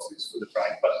 So of course it's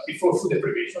food-deprived, but before food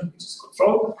deprivation, which is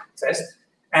control test,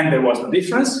 and there was no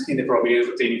difference in the probability of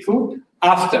obtaining food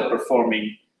after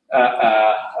performing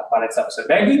parent apis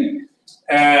begging.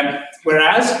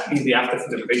 Whereas in the after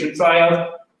food deprivation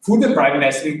trial, food-deprived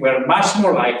nestling were much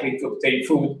more likely to obtain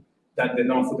food than the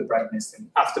non-food deprived nestling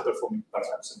after performing parent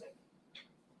apis begging.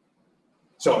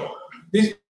 So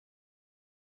this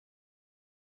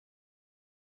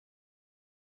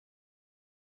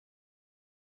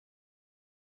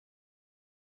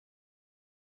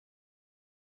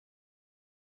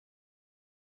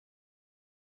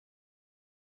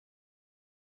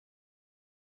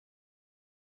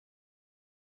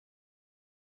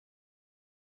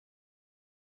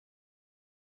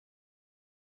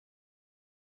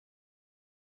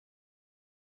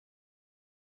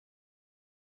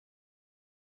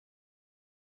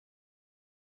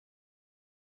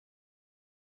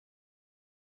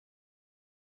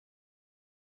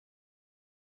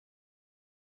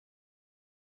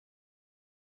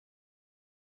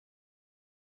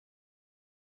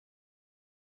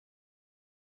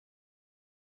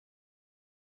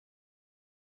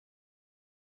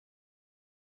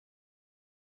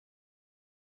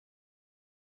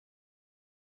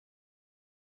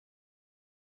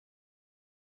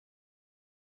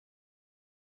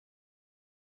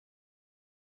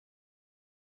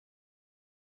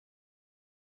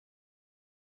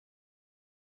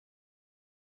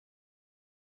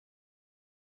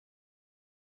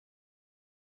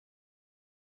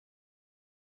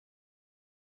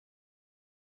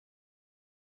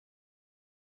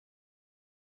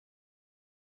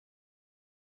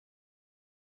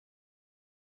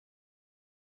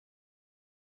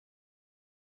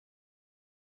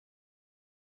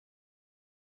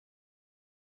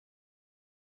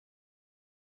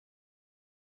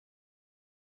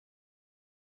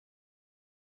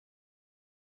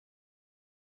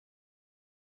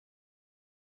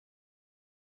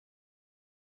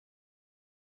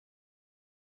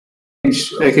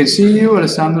I can see you,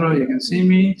 Alessandro, you can see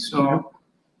me, so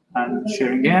I'm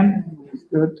sharing again.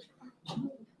 Good.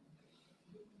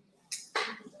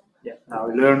 Yeah, now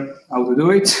we learn how to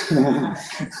do it.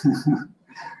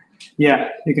 Yeah,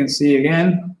 you can see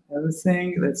again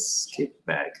everything. Let's skip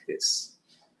back this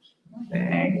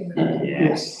thing.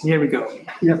 Yes, here we go.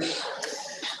 Yep.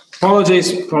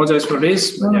 Apologize for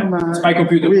this. But yeah, it's my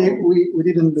computer. We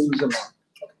didn't lose a lot.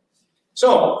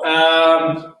 So,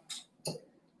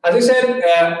 as I said,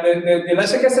 the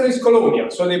Leicester is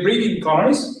colonial, so they breed in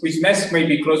colonies, which nests may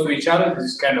be close to each other. This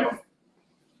is kind of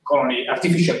colony,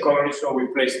 artificial colony, so we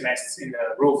place nests in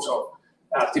the roofs of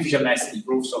artificial nests in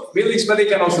roofs of buildings, but they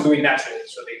can also do it naturally.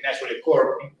 So they naturally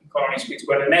occur in colonies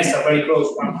where the nests are very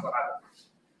close one to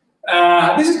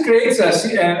another. This creates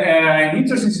an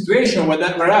interesting situation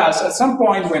whereas at some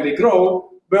point when they grow,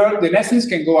 the nestlings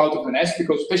can go out of the nest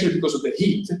especially because of the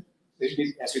heat. This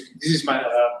is my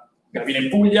Gravina in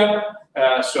Puglia,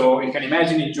 so you can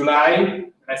imagine in July, the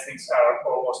nestlings are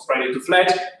almost ready to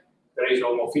fledge. There is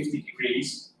almost 50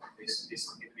 degrees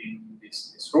between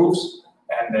these roofs,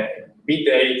 and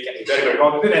midday it can be very, very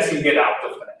hot. The nestlings get out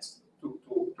of the nest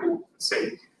to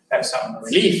say, have some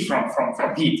relief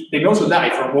from heat. They may also die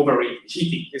from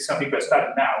overheating. This is something we're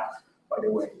starting now, by the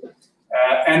way.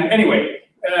 And anyway,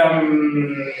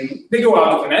 they go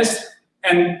out of the nest,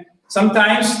 and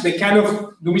sometimes they kind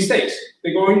of do mistakes.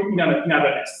 They go in other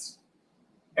nests,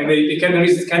 and there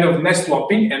is kind of nest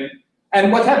swapping.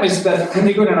 And what happens is that when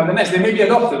they go in another nest, they may be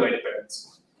adopted by the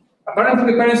parents.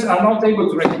 Apparently, the parents are not able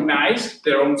to recognize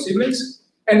their own siblings,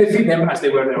 and they feed them as they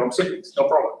were their own siblings. No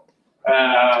problem.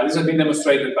 This has been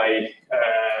demonstrated by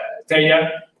Teya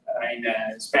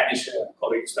in Spanish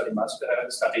colleague studying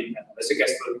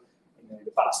Sequestro in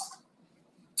the past.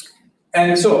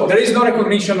 And so there is no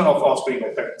recognition of offspring by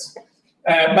parents.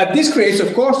 But this creates,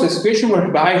 of course, a situation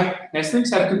whereby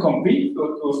nestlings have to compete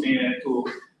to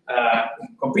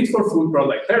compete for food brought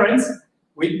by parents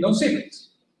with no siblings.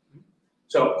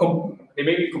 So they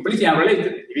may be completely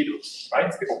unrelated individuals, right?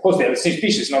 Of course, they are the same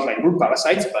species, not like root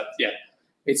parasites, but yeah,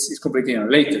 it's completely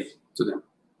unrelated to them.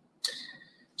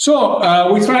 So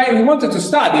we wanted to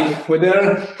study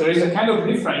whether there is a kind of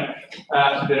different,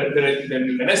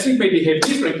 the nestling may behave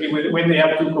differently when they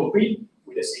have to compete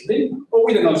with a sibling or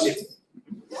with a non-sibling.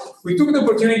 We took the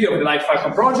opportunity of the Life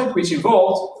Falcon project, which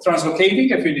involved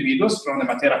translocating a few individuals from the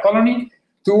Matera colony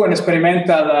to an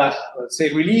experimental, let's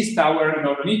say, release tower in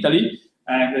northern Italy,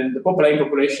 and the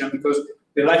population, because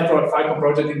the Life Falcon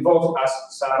project involves,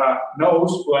 as Sarah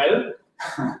knows well,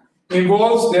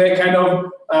 involves the kind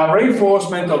of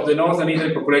reinforcement of the northern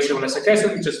Italy population of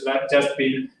Sequestro, which has just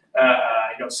been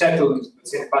settled,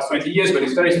 let's say, in the past 20 years, but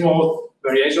it's very small,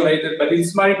 very isolated. But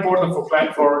it's very important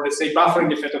for let's say, buffering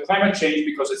the effect of climate change,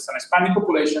 because it's an expanding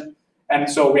population, and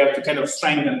so we have to kind of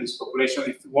strengthen this population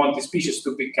if we want the species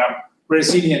to become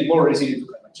resilient, more resilient to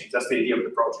climate change. That's the idea of the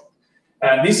project.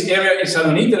 This area in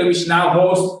southern Italy, which now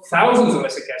hosts thousands of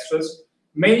Sequestros,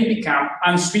 may become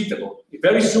unsuitable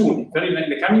very soon, in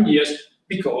the coming years,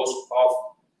 because of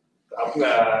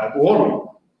warming.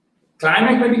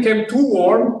 Climate may become too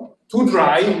warm, too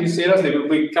dry in these areas. They will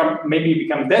maybe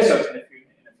become desert in a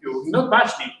few, not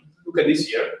much. Look at this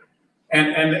year,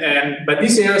 but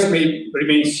these areas may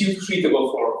remain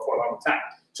suitable for a long time.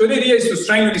 So the idea is to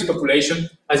strengthen this population,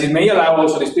 as it may allow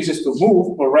also the species to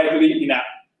move more readily in a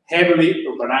heavily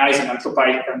urbanized and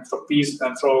anthropized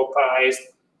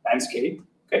landscape.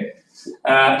 Okay,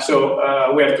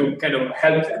 so we have to kind of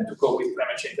help them to cope with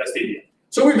climate change. That's the idea.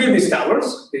 So we build these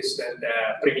towers, these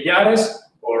previllares,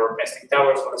 or nesting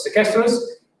towers for the Sequestros.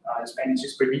 In Spanish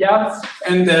is previllar,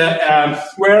 and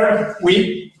where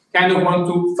we kind of want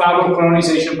to favor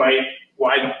colonization by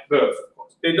wild birth. Of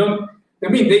course, they don't. I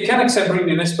mean, they can accept bring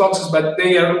the nest boxes, but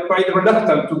they are quite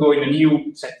reluctant to go in a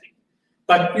new setting.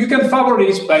 But you can favor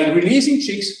this by releasing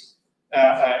chicks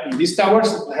in these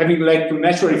towers, having led to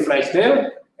naturally fledged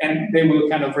there, and they will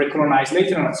kind of recolonize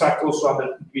later and attract also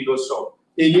other individuals. So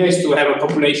the idea is to have a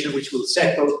population which will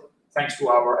settle thanks to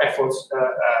our efforts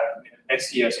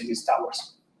next years in these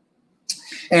towers.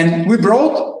 And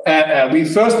we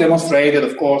first demonstrated,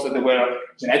 of course, that they were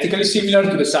genetically similar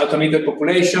to the southern Italy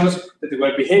populations, that they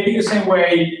were behaving the same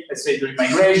way, let's say, during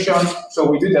migration. So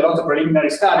we did a lot of preliminary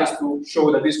studies to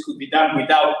show that this could be done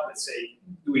without, let's say,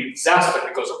 doing disaster,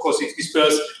 because, of course, if these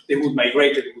birds, they would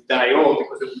migrate, they would die all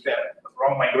because they would have a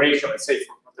wrong migration, let's say,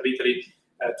 from northern Italy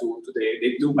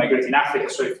they do migrate in Africa.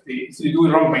 So if they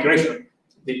do wrong migration,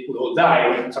 they would all die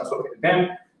when translocated them.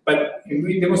 But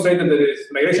we demonstrated that the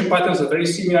migration patterns are very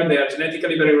similar, they are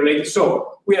genetically very related,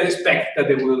 so we expect that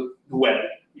they will do well,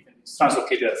 even if it's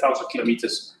translocated 1,000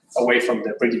 kilometers away from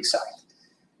the breeding site.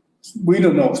 We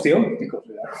don't know still, because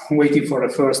we are waiting for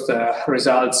the first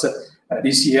results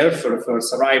this year, for the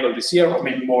first arrival this year, or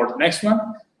maybe more the next one.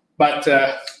 But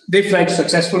they fledged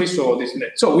successfully, so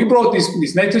we brought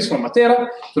these nettles from Matera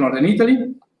to northern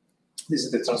Italy. This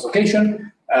is the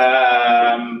translocation.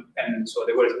 And so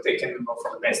they were taken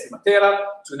from the nest in Matera,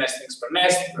 2 nestlings per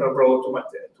nest, brought to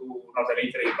northern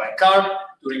Italy by car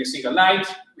during a single night.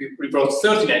 We brought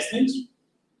 30 nestlings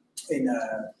in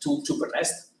 2 per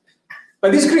nest.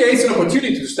 But this creates an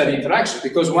opportunity to study interaction,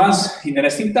 because once in the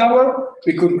nesting tower,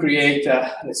 we could create,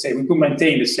 let's say, we could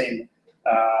maintain the same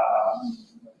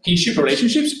kinship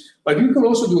relationships, but we could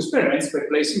also do experiments by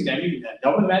placing them in a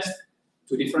double nest,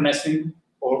 2 different nesting,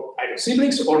 or either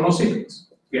siblings or no siblings.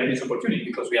 We had this opportunity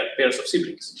because we had pairs of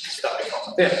siblings starting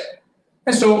from there.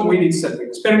 And so we did some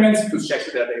experiments to check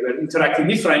whether they were interacting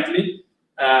differently,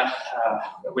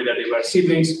 whether they were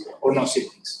siblings or no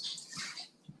siblings.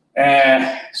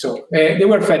 So they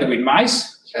were fed with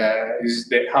mice. This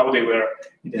is how they were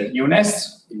in the new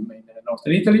nests in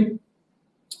northern Italy.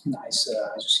 Nice,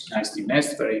 as you see, nice new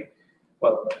nest, very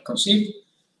well conceived.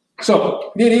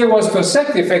 So the idea was to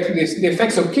assess the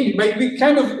effects of kinship, but we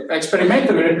kind of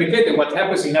experimentally replicated what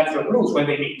happens in natural broods when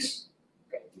they mix.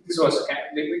 Okay. This was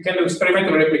we kind of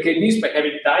experimentally replicate this by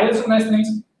having diets of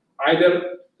nestlings,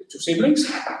 either two siblings,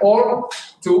 or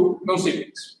two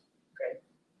non-siblings, okay,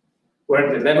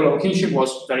 where the level of kinship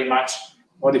was very much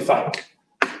modified.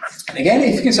 And again,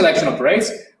 if kin selection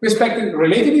operates, we expect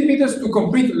related individuals to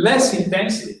compete less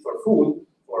intensely for food,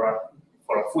 for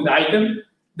a food item,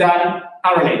 than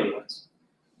unrelated ones.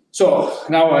 So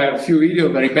now I have a few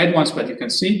video, very bad ones, but you can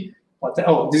see what.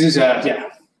 This is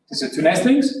these are two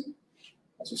nestlings.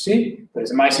 As you see, there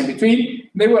is a mice in between.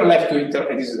 They were left to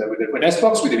interact. This is with S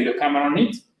box with the video camera on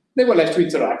it. They were left to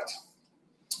interact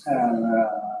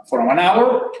for 1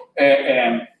 hour.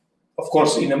 Of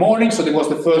course, in the morning. So there was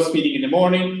the first feeding in the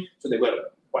morning. So they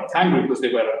were quite hungry because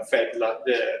they were fed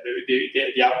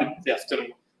the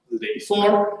afternoon the day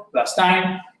before, last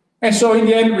time. And so in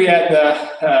the end, we had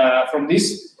from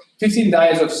these 15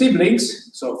 diets of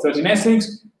siblings, so 30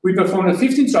 nestlings, we performed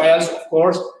 15 trials, of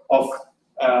course, of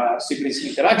siblings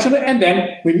interaction, and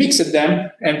then we mixed them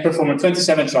and performed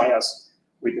 27 trials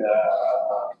with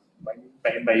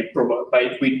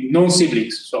with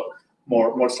non-siblings, so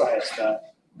more trials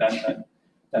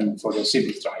than for the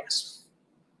sibling trials.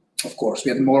 Of course, we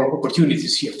had more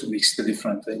opportunities here to mix the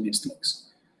different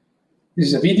nestlings. This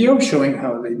is a video showing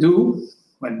how they do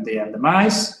when they have the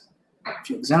mice. A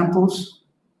few examples.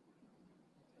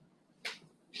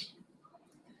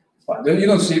 Well, you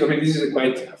don't see, I mean, this is a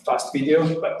quite fast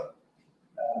video, but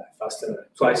faster,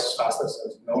 twice as fast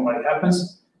as normally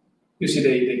happens. You see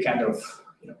they kind of,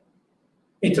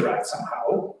 interact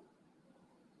somehow.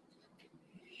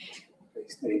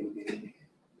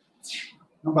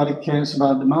 Nobody cares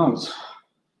about the mouse.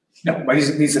 No, but this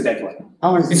is a dead one.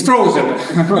 Oh, it's frozen.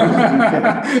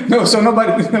 Okay. No, so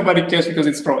nobody cares because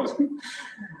it's frozen.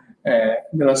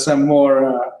 There are some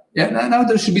more. Now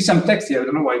there should be some text here. I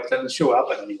don't know why it doesn't show up,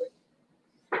 but anyway.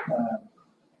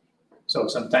 So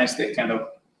sometimes they kind of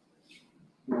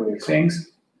do weird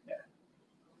things.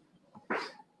 Yeah.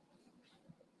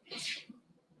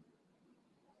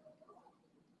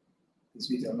 This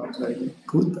video not very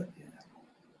good, but yeah.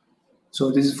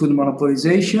 So this is food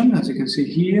monopolization, as you can see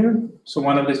here. So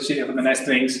one of the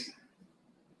nestlings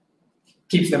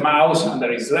keeps the mouse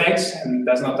under his legs and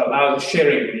does not allow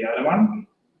sharing with the other one.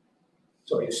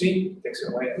 So you see, takes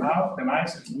away the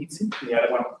mice and eats it. The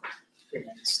other one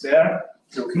remains there,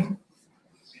 looking,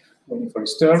 waiting for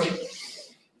his turn.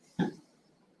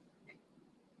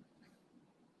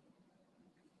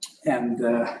 And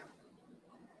the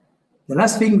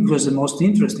last thing, which was the most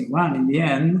interesting one in the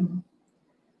end,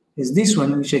 is this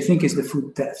one, which I think is the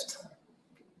food theft.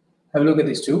 Have a look at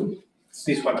these two.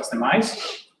 This one is the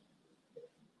mice.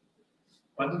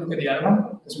 Want to look at the other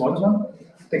one, the smallest one?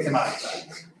 Take the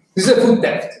mice. This is a food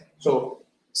theft, so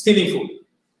stealing food.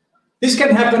 This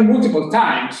can happen multiple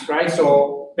times, right?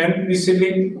 So then this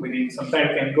sibling, within some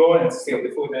time, can go and steal the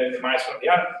food and the mice from the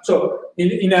other. So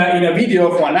in a video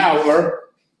of 1 hour,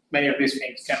 many of these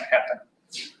things can happen.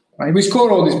 Right? We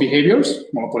score all these behaviors: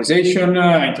 monopolization,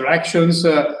 interactions,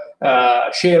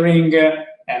 sharing,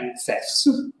 and thefts,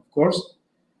 of course.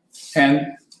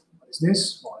 And what is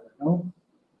this? Oh, I don't know.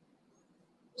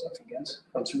 Something else.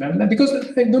 I don't remember that because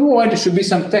I don't know why there should be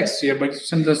some text here, but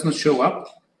some does not show up.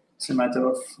 It's a matter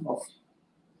of let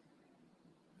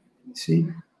me see.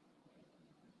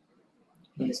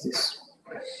 What is this?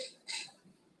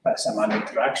 Some other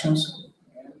interactions.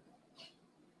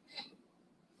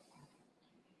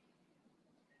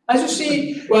 As you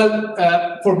see, well,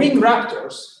 for being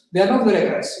raptors, they are not very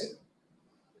aggressive.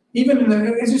 Even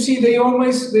as you see,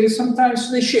 they sometimes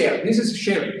share. This is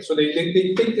sharing. So they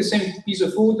take the same piece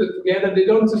of food together. They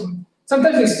don't.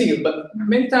 Sometimes they steal, but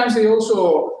many times they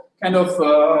also kind of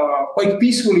quite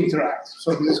peacefully interact.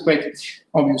 So this is quite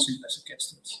obvious in the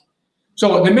stochastics.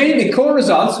 So the core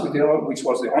results, which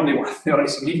was the only one, the only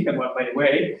significant one, by the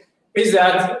way, is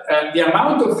that the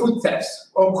amount of food thefts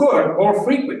occur more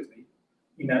frequently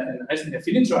in a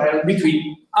feeding trial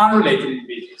between unrelated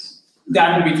individuals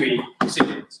than between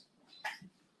siblings.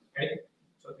 Okay?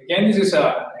 So again, this is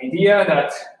an idea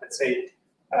that, let's say,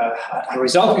 a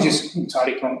result which is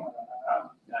entirely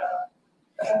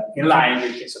in line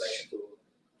with kin selection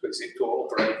to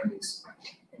operate in this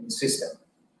system.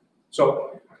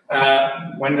 So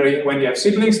when you have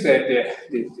siblings, the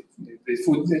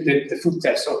food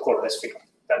tests occur less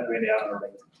frequently than when they are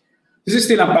unrelated. This is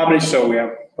still unpublished, so we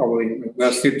are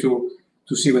still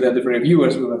to see whether the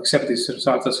reviewers will accept these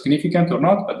results as significant or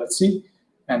not, but let's see.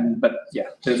 But yeah,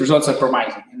 the results are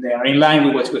promising, and they are in line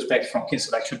with what you expect from kin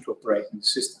selection to operate in the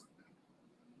system.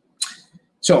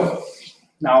 So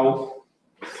now,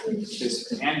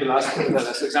 this again, the last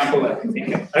example.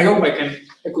 I hope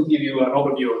I could give you an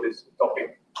overview of this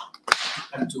topic,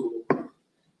 and to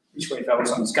which way if I have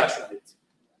some discussion of it.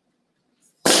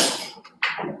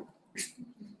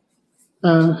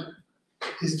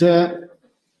 Is there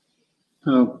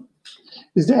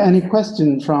any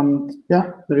question from?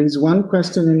 Yeah, there is one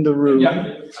question in the room.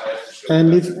 Yeah.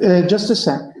 And if just a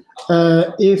sec,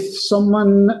 if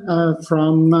someone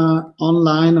from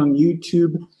online on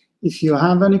YouTube, if you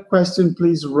have any question,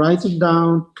 please write them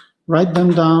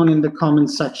down in the comment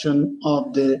section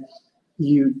of the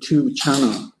YouTube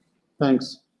channel.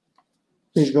 Thanks.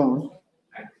 Please go on.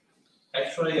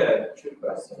 Actually, 2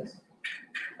 questions.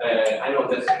 I know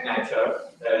that in nature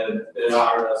there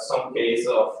are some cases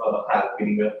of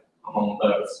helping among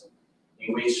birds,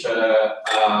 in which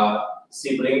a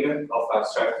sibling of a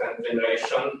certain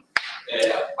generation,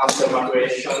 after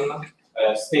maturation,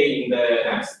 stay in the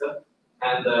nest,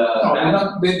 and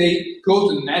they go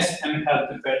to the nest and help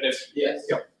the parent. yes,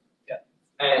 yeah.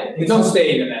 They don't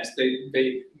stay in the nest.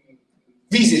 They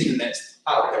visit the nest.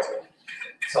 Okay.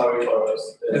 Sorry for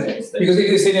this. Because if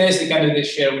they stay in the nest, they kind of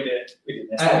share with the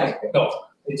nest. Okay. No,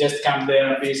 they just come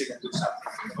there and visit and do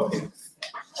something. Okay.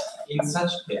 In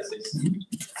such cases,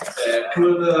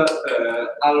 could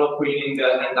alloqueaning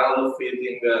and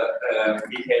allofeeding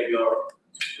behavior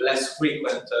less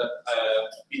frequent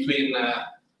between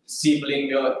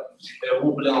siblings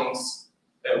who belong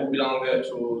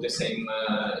to the same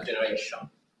generation?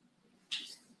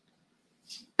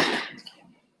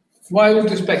 Why would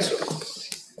you expect so?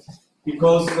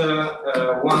 Because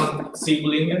one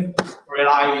sibling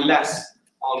rely less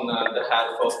on the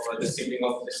help of the sibling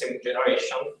of the same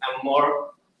generation and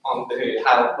more on the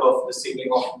help of the sibling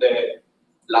of the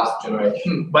last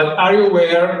generation. But are you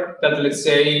aware that, let's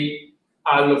say,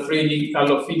 allofeeding and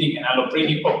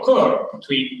allobreeding occur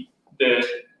between the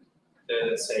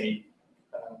let's say,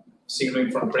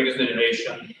 sibling from previous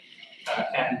generation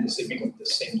and the sibling of the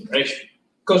same generation?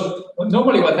 Because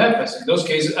normally what happens in those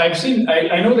cases, I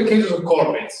know the cases of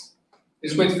corvids.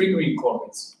 It's quite frequent in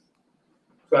corvids.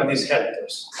 To have these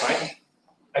helpers, right?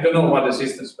 I don't know what the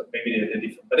systems, but maybe they're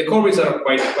different. But the corvids are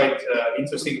quite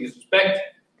interesting in this respect.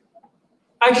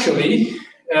 Actually,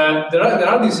 there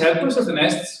are these helpers at the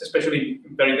nests, especially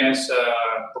in very dense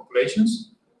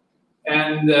populations,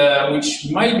 and which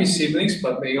might be siblings,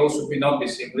 but may also not be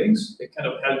siblings. They're kind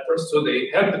of helpers, so they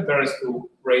help the parents to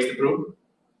raise the brood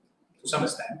to some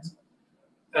extent.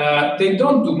 They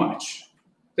don't do much.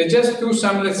 They just do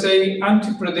some, let's say,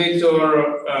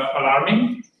 anti-predator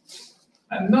alarming,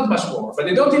 and not much more. But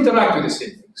they don't interact with the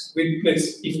siblings,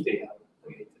 if they are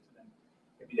related to them.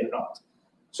 Maybe they're not.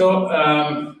 So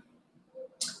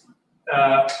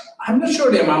I'm not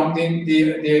sure the amount,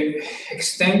 the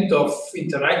extent of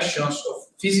interactions, of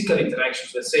physical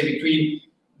interactions, let's say, between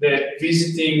the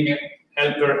visiting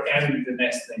helper and the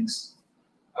nestlings.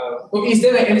 Is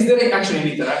there actually an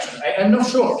interaction? I'm not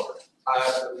sure.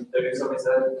 There is a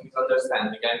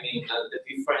misunderstanding. I mean, the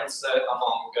difference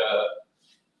among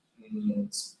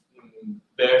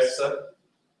birds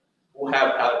who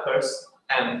have helpers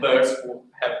and birds who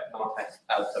have not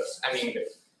helpers.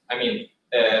 I mean,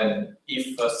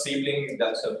 if a sibling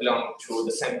that belong to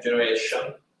the same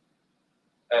generation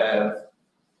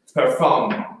perform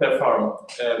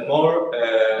more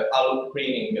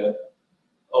allocreaning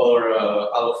or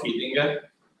allofeeding,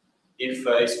 if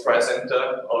it's present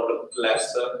or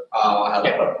less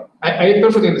helper. I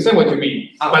perfectly understand what you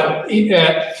mean, but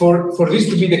for this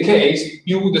to be the case,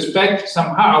 you would expect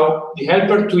somehow the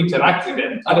helper to interact with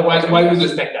them. Otherwise, why would you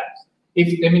expect that?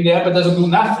 If the helper doesn't do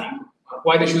nothing,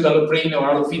 why they should alloprene or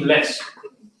allofeed less?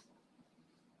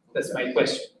 That's my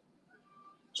question.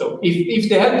 So if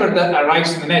the helper that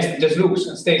arrives in the nest just looks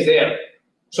and stays there,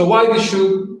 so why they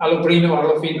should alloprene or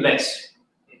allofeed less?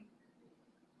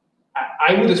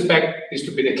 I would expect this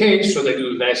to be the case, so they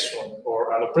do less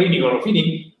or allopreening or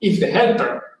allofeeding if the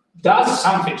helper does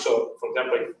something. So, for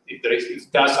example, if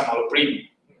it does some allopreening.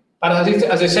 But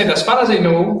as I said, as far as I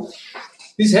know,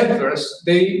 these helpers,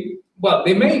 they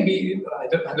may be. I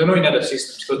don't know in other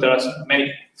systems, because there are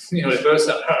many. The birds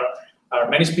are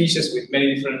many species with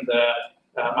many different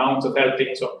amounts of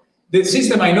helping. So the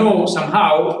system I know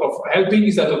somehow of helping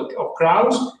is that of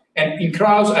crows, and in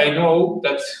crows I know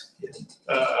that.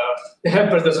 The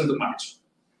helper doesn't do much.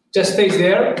 Just stays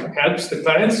there, helps the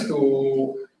parents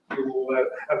to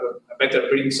have a better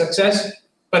breeding success.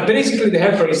 But basically, the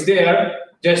helper is there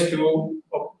just to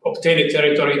obtain a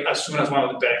territory as soon as one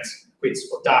of the parents quits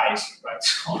or dies, right?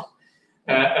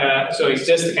 So it's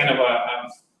just a kind of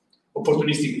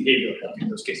opportunistic behavior in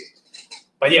those cases.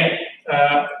 But yeah,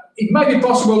 it might be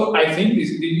possible. I think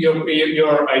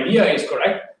your idea is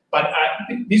correct. But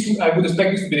I would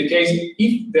expect this to be the case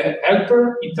if the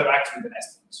helper interacts with the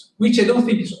nestlings, which I don't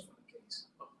think is often the case,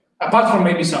 apart from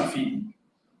maybe some feeding.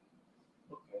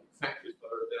 Okay, thank you for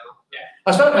that.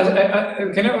 As far as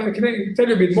can I tell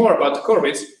you a bit more about the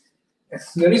corvids?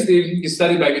 There is the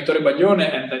study by Vittorio Baglione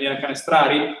and Daniela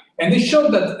Canestrari, and they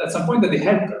showed that at some point that the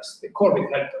helpers, the corvid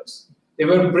helpers, they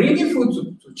were bringing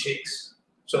food to chicks.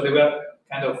 So they were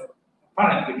kind of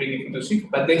apparently bringing food to chicks,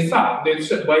 but they found,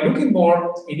 by looking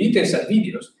more in details at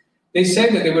videos, they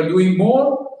said that they were doing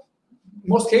more, in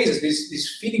most cases,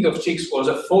 this feeding of chicks was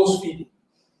a false feeding.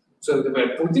 So they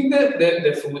were putting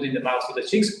the food in the mouth of the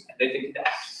chicks and they take it out.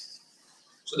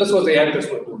 So that's what the helpers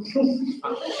were doing.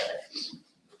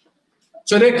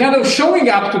 So they're kind of showing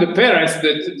up to the parents, to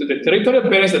the territorial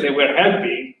parents, that they were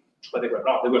helping, but they were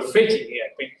not. They were faking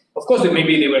helping. Of course,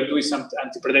 maybe they were doing some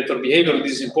anti-predator behavior.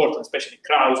 This is important, especially in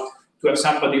crows, to have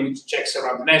somebody which checks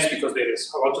around the nest because there is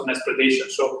a lot of nest predation.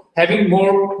 So having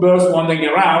more birds wandering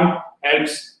around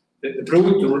helps the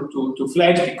brood to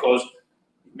fledge because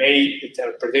it may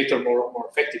deter predator more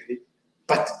effectively.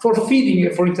 But for feeding,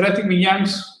 for interacting with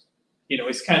youngs,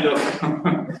 it's kind of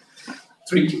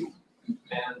tricky.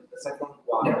 And the second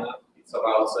one, it's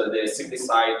about the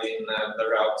sicklicide in the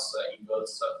routes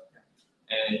eagles.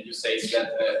 And you say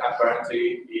that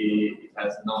apparently it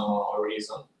has no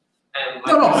reason. And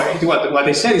no. What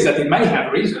they said is that it might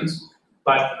have reasons,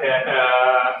 but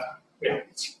yeah.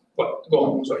 Well, go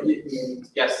on. Sorry.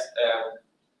 Yes.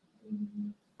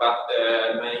 But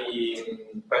my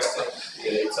question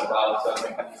is about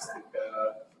mechanistic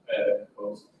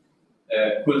cause.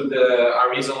 Could a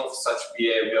reason of such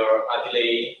behavior a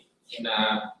delay in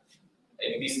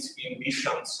this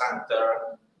inhibition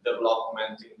center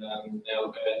development in the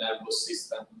nervous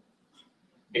system?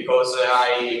 Because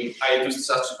I used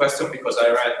such a question because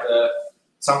I read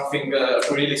something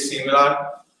really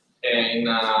similar in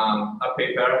a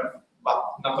paper, but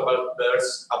not about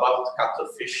birds, about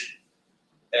cuttlefish.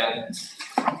 And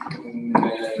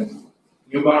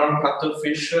newborn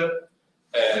cuttlefish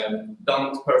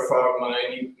don't perform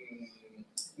any,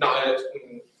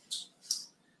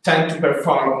 tend to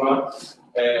perform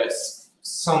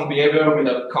some behavior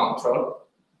without control,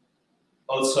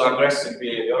 also aggressive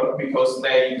behavior, because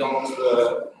they don't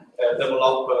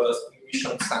develop a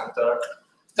inhibition center.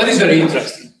 That is very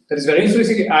interesting. That is very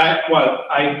interesting.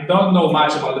 I don't know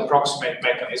much about the proximate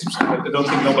mechanisms. I don't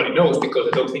think nobody knows because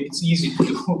I don't think it's easy to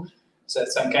do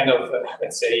some kind of,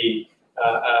 let's say,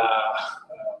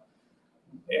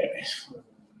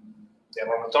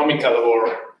 anatomical or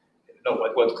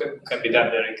what can be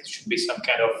done there. It should be some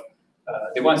kind of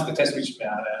the ones the test which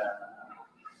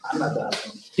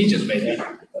pigeons maybe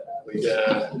with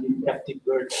captive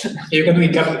birds. You can do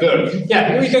in captive bird.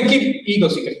 Yeah, we can keep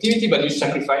eagles in captivity, but you need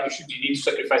to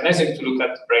sacrifice necessary to look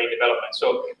at brain development.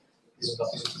 So this is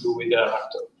nothing to do with the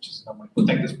raptor, which is not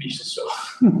protect the species. So,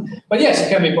 but yes, it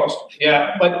can be possible.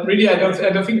 Yeah, but really, I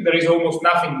don't think there is almost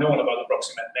nothing known about the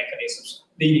proximate mechanisms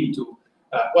leading to.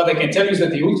 What I can tell you is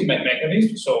that the ultimate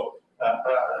mechanism. So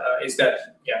is that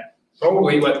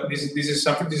probably what this is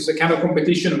something. This is a kind of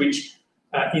competition which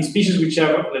in species which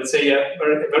have, let's say, a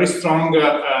very strong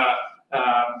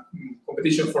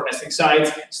competition for nesting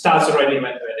sites starts already when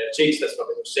they're chicks. That's what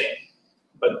they were saying.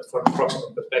 But from a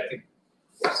proximate perspective,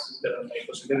 yes, there are many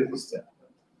possibilities that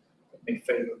may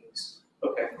favor this.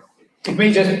 Okay. It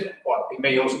may just, well, it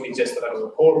may also be just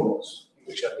hormones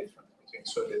which are different between,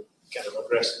 so they kind of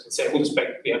aggressive. Let's say I would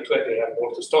expect they have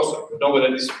more testosterone. You know whether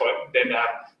this point then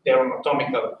there are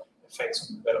anatomical effects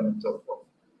on the development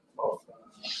of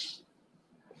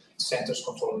centers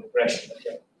controlling aggression.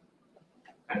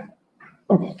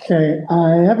 Okay,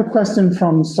 I have a question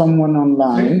from someone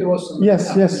online.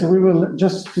 Yes, we will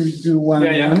just do one.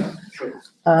 Yeah. Sure.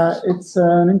 It's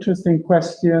an interesting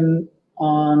question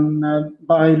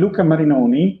by Luca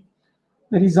Marinoni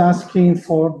that is asking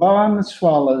for barn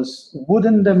swallows.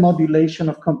 Wouldn't the modulation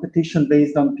of competition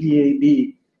based on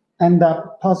PAB end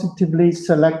up positively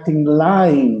selecting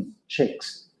lying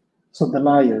chicks, so the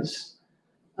liars,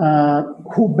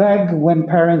 who beg when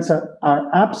parents are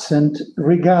absent,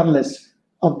 regardless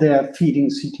of their feeding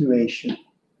situation?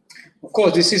 Of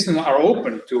course, these systems are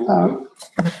open to.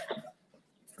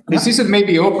 The system may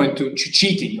be open to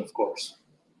cheating, of course,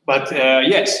 but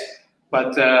yes,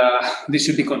 but this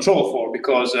should be controlled for,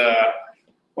 because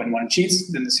when one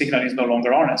cheats, then the signal is no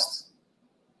longer honest,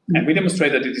 and we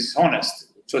demonstrate that it is honest.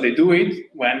 So they do it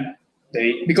when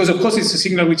because of course it's a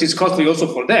signal which is costly also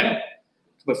for them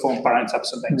to perform parents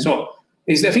absent begging. So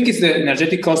I think it's the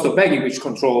energetic cost of begging which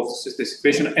controls the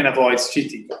situation and avoids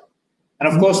cheating. And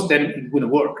of course, then it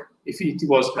wouldn't work. If it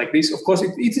was like this, of course,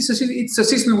 it's a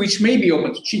system which may be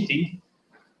open to cheating,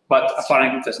 but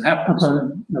apparently it doesn't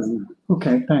happen.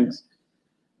 Okay, thanks.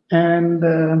 And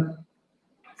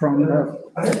from the...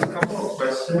 I have a couple of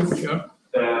questions. Sure.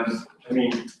 I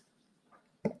mean,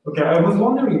 Okay, I was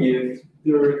wondering if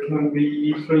there can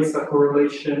be traced a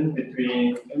correlation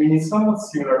between, I mean, it's somewhat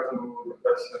similar to the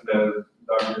question that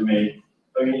you made.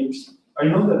 I mean, I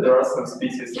know that there are some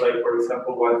species, like, for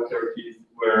example, wild turkeys,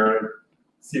 where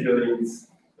siblings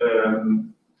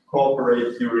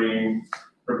cooperate during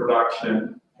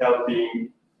reproduction,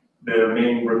 helping the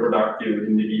main reproductive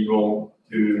individual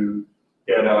to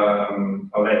get a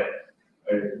leg,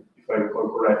 if I recall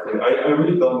correctly. I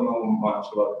really don't know much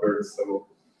about birds, so.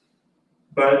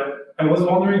 But I was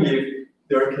wondering if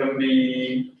there can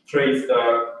be traced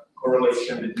a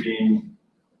correlation between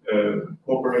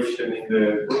cooperation in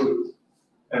the brood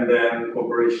and then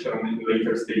cooperation in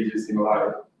later stages in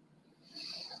life.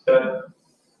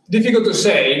 Difficult to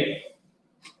say.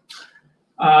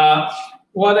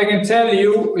 What I can tell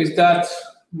you is that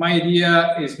my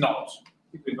idea is not.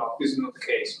 This is not the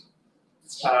case.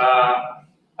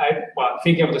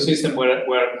 Thinking of the system where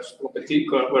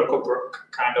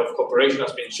kind of cooperation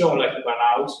has been shown, like in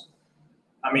burnouts,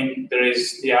 I mean, there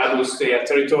is the adults, they are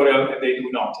territorial and they do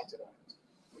not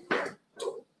interact.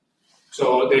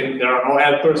 So there are no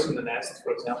helpers in the nest,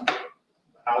 for example.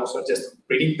 Burnouts are just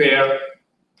breeding pair.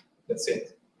 That's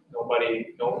it.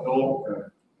 Nobody, no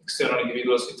external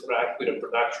individuals interact with the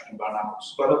production in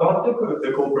burnouts. But about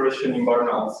the cooperation in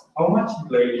burnouts, how much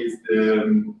delay is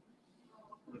the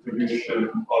retribution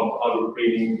of adult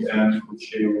breeding and food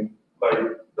sharing? Like,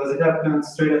 does it happen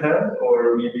straight ahead,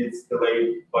 or maybe it's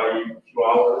delayed by a few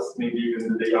hours, maybe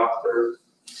even the day after?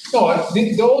 No,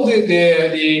 all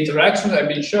the interactions I've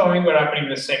been showing were happening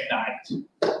the same night.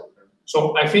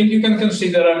 So I think you can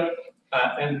consider,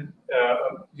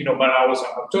 burnouts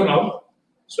are nocturnal,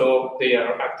 so they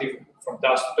are active from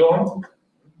dusk to dawn,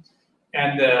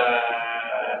 and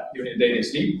during the day they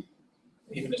sleep.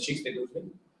 Even the chicks, they do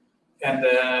sleep. And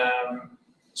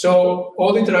so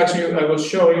all the interactions I was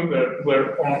showing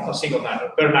were on a single night,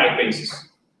 per night basis.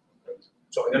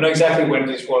 So I don't know exactly when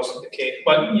this was the case,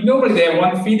 but normally they have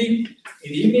one feeding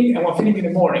in the evening and one feeding in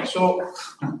the morning. So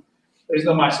there is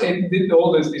not much.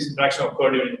 All this interaction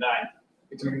occurred during the night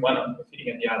between one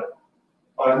feeding and the other.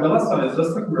 And the last one is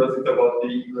just a curiosity about the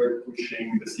eagle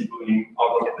pushing the sibling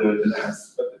out of the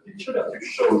nest. But the picture that you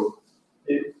showed,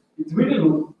 it really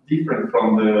looked different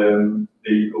from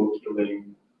the eagle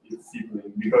killing its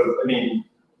sibling, because I mean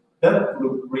that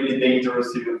looked really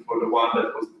dangerous even for the one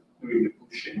that was doing the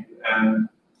pushing, and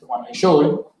the one I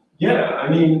showed. Yeah, I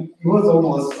mean it was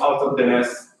almost out of the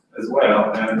nest as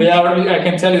well. And they are. I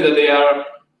can tell you that they are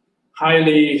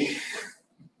highly.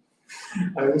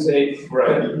 I would say,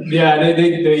 right. Yeah,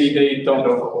 they don't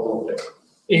fall.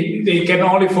 They can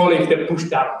only fall if they're pushed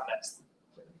down the nest.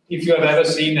 If you have ever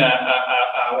seen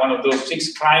one of those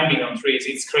chicks climbing on trees,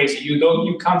 it's crazy. You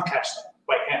can't catch them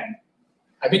by hand.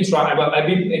 I've been trying, but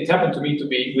it happened to me to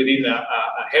be within a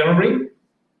heron ring.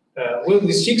 Well,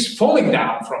 these chicks falling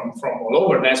down from all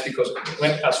over the nest, because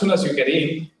as soon as you get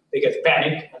in, they get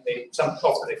panic and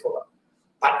often they fall down.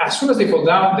 But as soon as they fall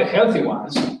down, the healthy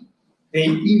ones, they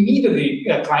immediately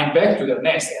climb back to their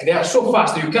nest, and they are so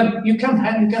fast that you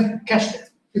can't catch them,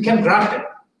 you can't grab them.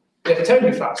 They're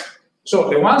terribly fast. So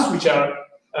the ones which are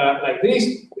like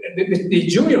this, the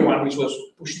junior one, which was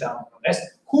pushed down on the nest,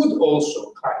 could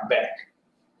also climb back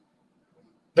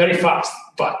very fast.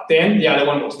 But then the other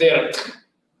one was there,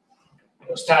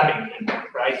 stabbing him,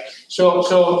 right? So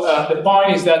the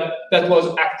point is that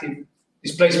was active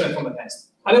displacement from the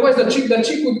nest. Otherwise, that chick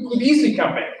could easily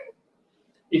come back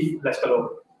if left alone,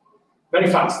 very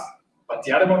fast. But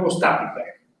the other one was stabbing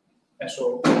back, and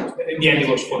so in the end it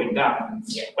was falling down.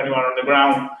 When you are on the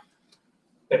ground,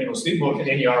 then you will sleep, and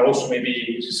then you are also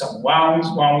maybe some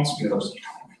wounds because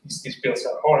these pills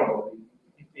are horrible.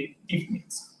 If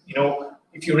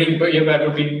you have ever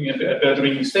been in a bird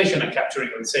ringing station and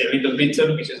capturing, let's say, a little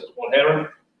bittern, which is a small heron,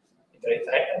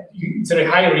 it's a very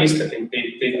high risk that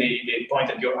they point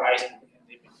at your eyes and they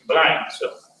make you blind.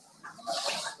 So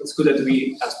it's good that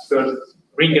we, as bird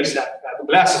ringers, have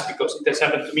glasses, because it has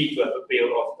happened to me to have a bill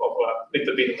of a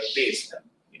little bit like this. And,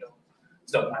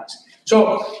 it's not nice.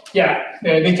 So yeah,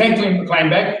 they tend to climb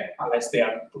back unless they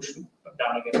are pushed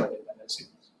down again by the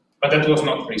siblings. But that was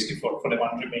not risky for the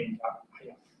one remaining.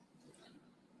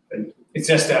 It's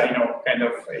just kind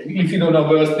of, if you don't know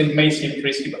birds, it may seem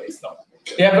risky, but it's not.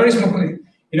 They are very small.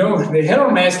 The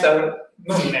heron nests are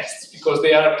not nests, because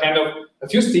they are kind of a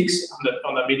few sticks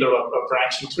on the middle of a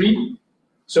branching tree.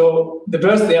 So the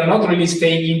birds, they are not really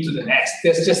staying into the nest.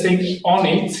 They're just staying on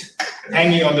it,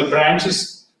 hanging on the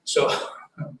branches. So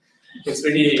it's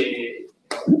really,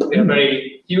 they're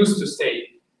very used to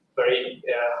stay very,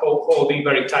 holding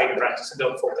very tight branches and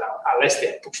don't fall down unless they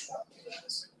are pushed down.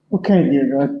 Okay,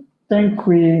 Diego, I think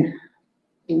we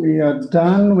we are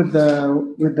done with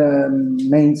the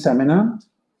main seminar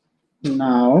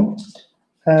now,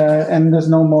 and there's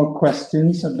no more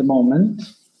questions at the moment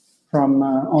from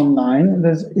online.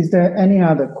 Is there any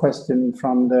other question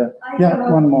from the?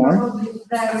 One more. Probably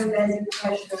very basic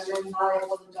question, and I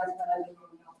apologize, but I don't know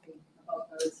nothing about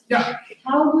those. Yeah.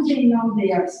 How do they know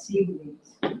they are siblings?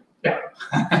 Yeah.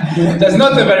 That's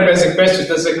not a very basic question.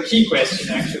 That's a key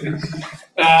question, actually.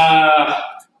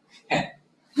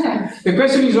 The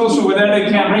question is also whether they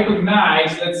can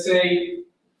recognize, let's say,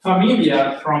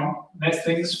 familia from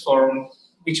nestlings, from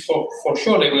which for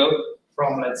sure they will,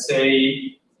 from, let's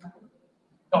say,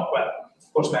 no, well,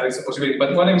 of course, there is a possibility.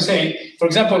 But what I'm saying, for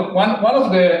example, one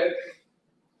of the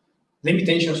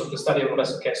limitations of the study of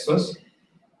Professor Kessler's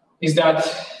is that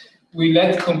we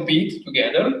let compete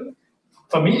together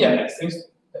familiar nestlings,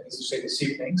 that is to say the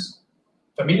siblings.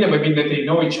 Familiar by mean that they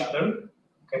know each other,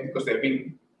 okay, because they've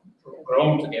been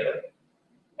grown together.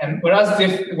 And whereas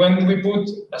when we put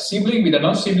a sibling with a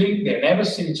non-sibling, they never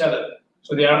see each other.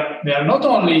 So they are not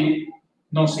only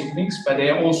non-siblings, but they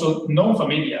are also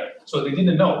non-familiar. So they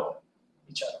didn't know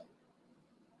each other.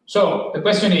 So the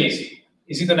question is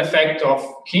it an effect of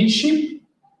kinship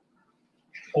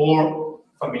or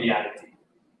familiarity?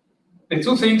 The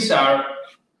two things are,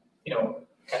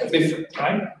 kind of different,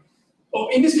 right? Well,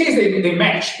 in this case, they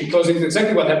match because it's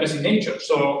exactly what happens in nature.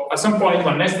 So at some point,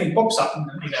 one nestling pops up in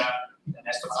a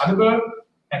nest of another bird,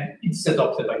 and it's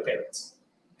adopted by parents.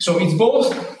 So it's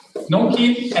both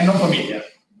non-kin and non-familiar.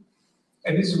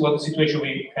 And this is what the situation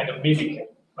we kind of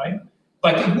mimic, right?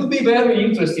 But it would be very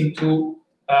interesting to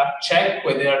check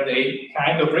whether they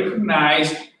kind of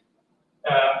recognize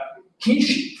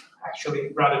kinship,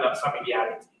 actually, rather than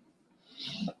familiarity.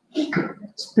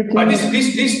 But this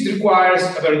requires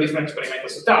a very different experimental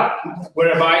setup,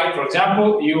 whereby, for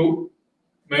example, you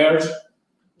merge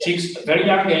chicks at a very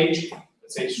young age,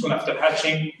 let's say soon after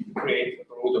hatching, you create a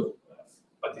brood of,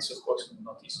 but this, of course, is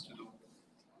not easy to do.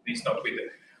 This not with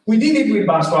it. We did it with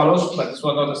barn swallows, but this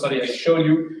was not a study I showed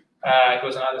you. It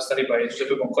was another study by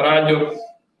Giuseppe Boncoraggio.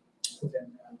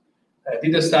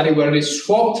 Did a study where they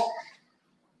swapped,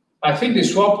 I think they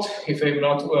swapped, if I'm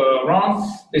not wrong,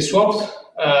 they swapped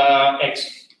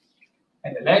eggs.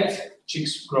 And they let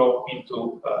chicks grow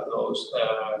into those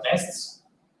nests.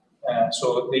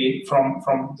 So they, from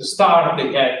the start,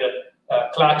 they had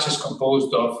clutches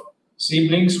composed of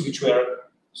siblings, which were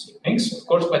siblings, of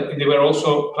course, but they were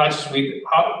also clutches with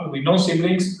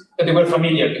non-siblings, but they were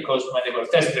familiar because when they were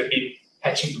tested, they'd been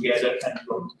hatching together and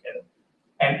growing together.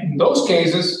 And in those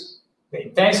cases, the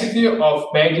intensity of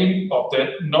begging of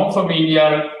the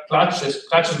non-familiar clutches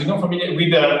with non-familiar,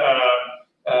 with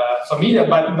familiar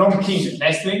but non-kin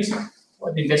nestlings,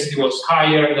 well, the intensity was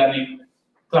higher than in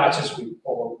clutches with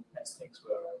all nestlings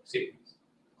were siblings,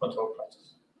 control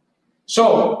clutches.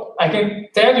 So I can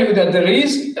tell you that there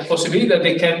is a possibility that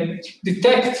they can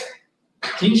detect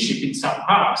kinship in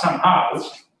somehow,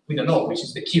 we don't know which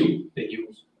is the cue they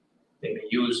use. They may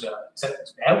use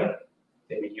smell,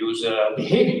 they may use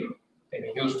behavior, they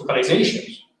may use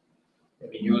vocalizations, they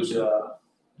may use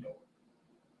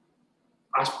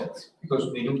aspects,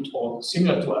 because they looked all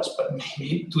similar to us, but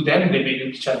maybe to them they may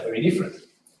look each other very different.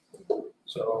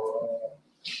 So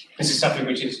this is something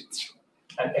which is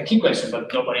a key question,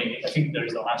 but nobody, I think there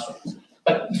is no answer.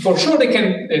 But for sure they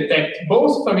can detect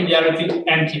both familiarity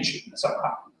and kinship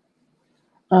somehow.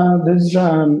 There's,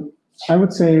 I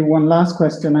would say, one last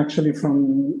question actually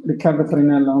from Riccardo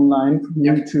Farinella online from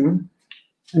YouTube.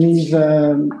 And he's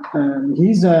a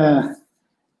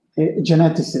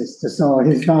geneticist, so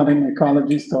he's not an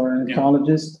ecologist or an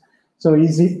ecologist. So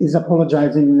he's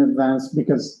apologizing in advance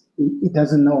because he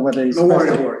doesn't know whether he's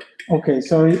special. Okay,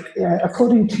 so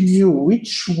according to you,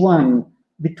 which one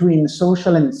between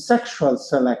social and sexual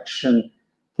selection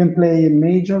can play a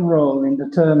major role in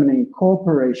determining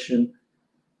cooperation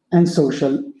and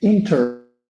social interaction?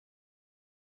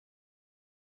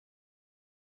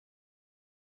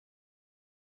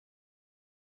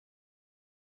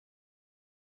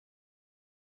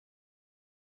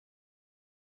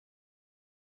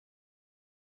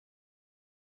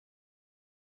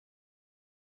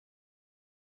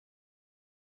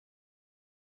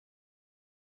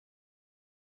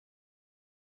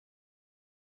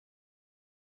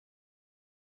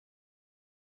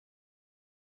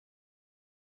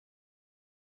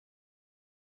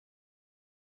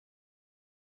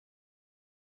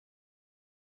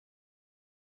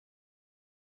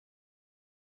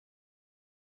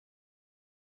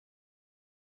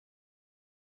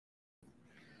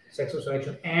 Sexual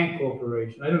selection and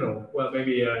cooperation. I don't know. Well,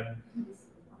 maybe.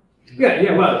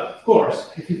 Yeah. Well, of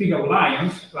course. If you think of lion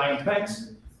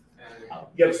packs,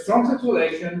 you have strong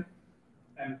sexuation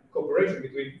and cooperation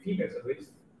between females at least.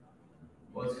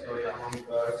 Also, among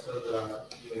birds,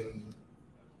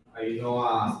 I know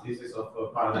a species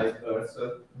of paradise birds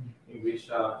in which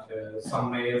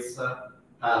some males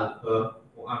help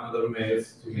another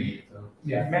males to mate.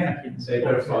 Yeah, mannequins. They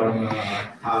perform a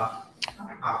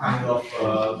kind of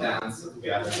dance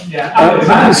together.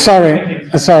 Yeah.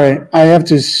 Sorry, I have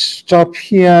to stop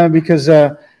here because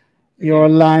your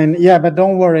line. Yeah, but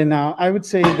don't worry now. I would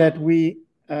say that we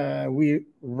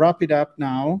wrap it up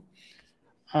now,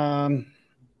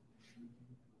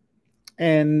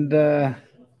 and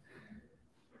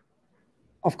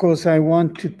of course I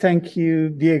want to thank you,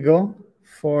 Diego,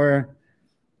 for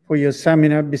your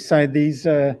seminar. Beside these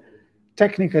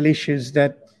technical issues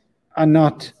that are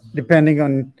not depending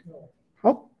on.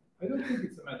 Oh, I don't think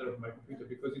it's a matter of my computer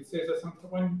because it says at some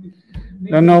point.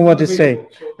 Don't know what to say.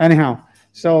 Anyhow,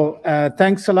 so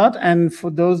thanks a lot. And for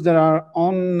those that are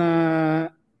on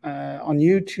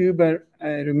YouTube, I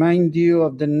remind you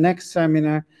of the next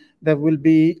seminar that will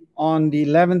be on the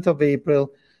 11th of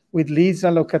April with Lisa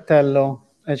Locatello.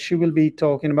 She will be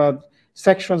talking about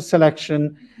sexual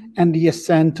selection and the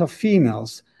ascent of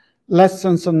females,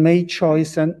 lessons on mate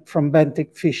choice and from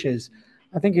benthic fishes.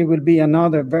 I think it will be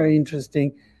another very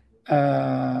interesting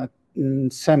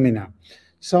seminar.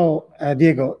 So,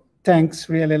 Diego, thanks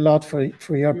really a lot for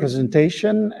your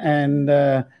presentation, and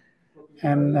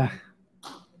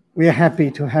we are happy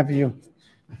to have you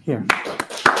here.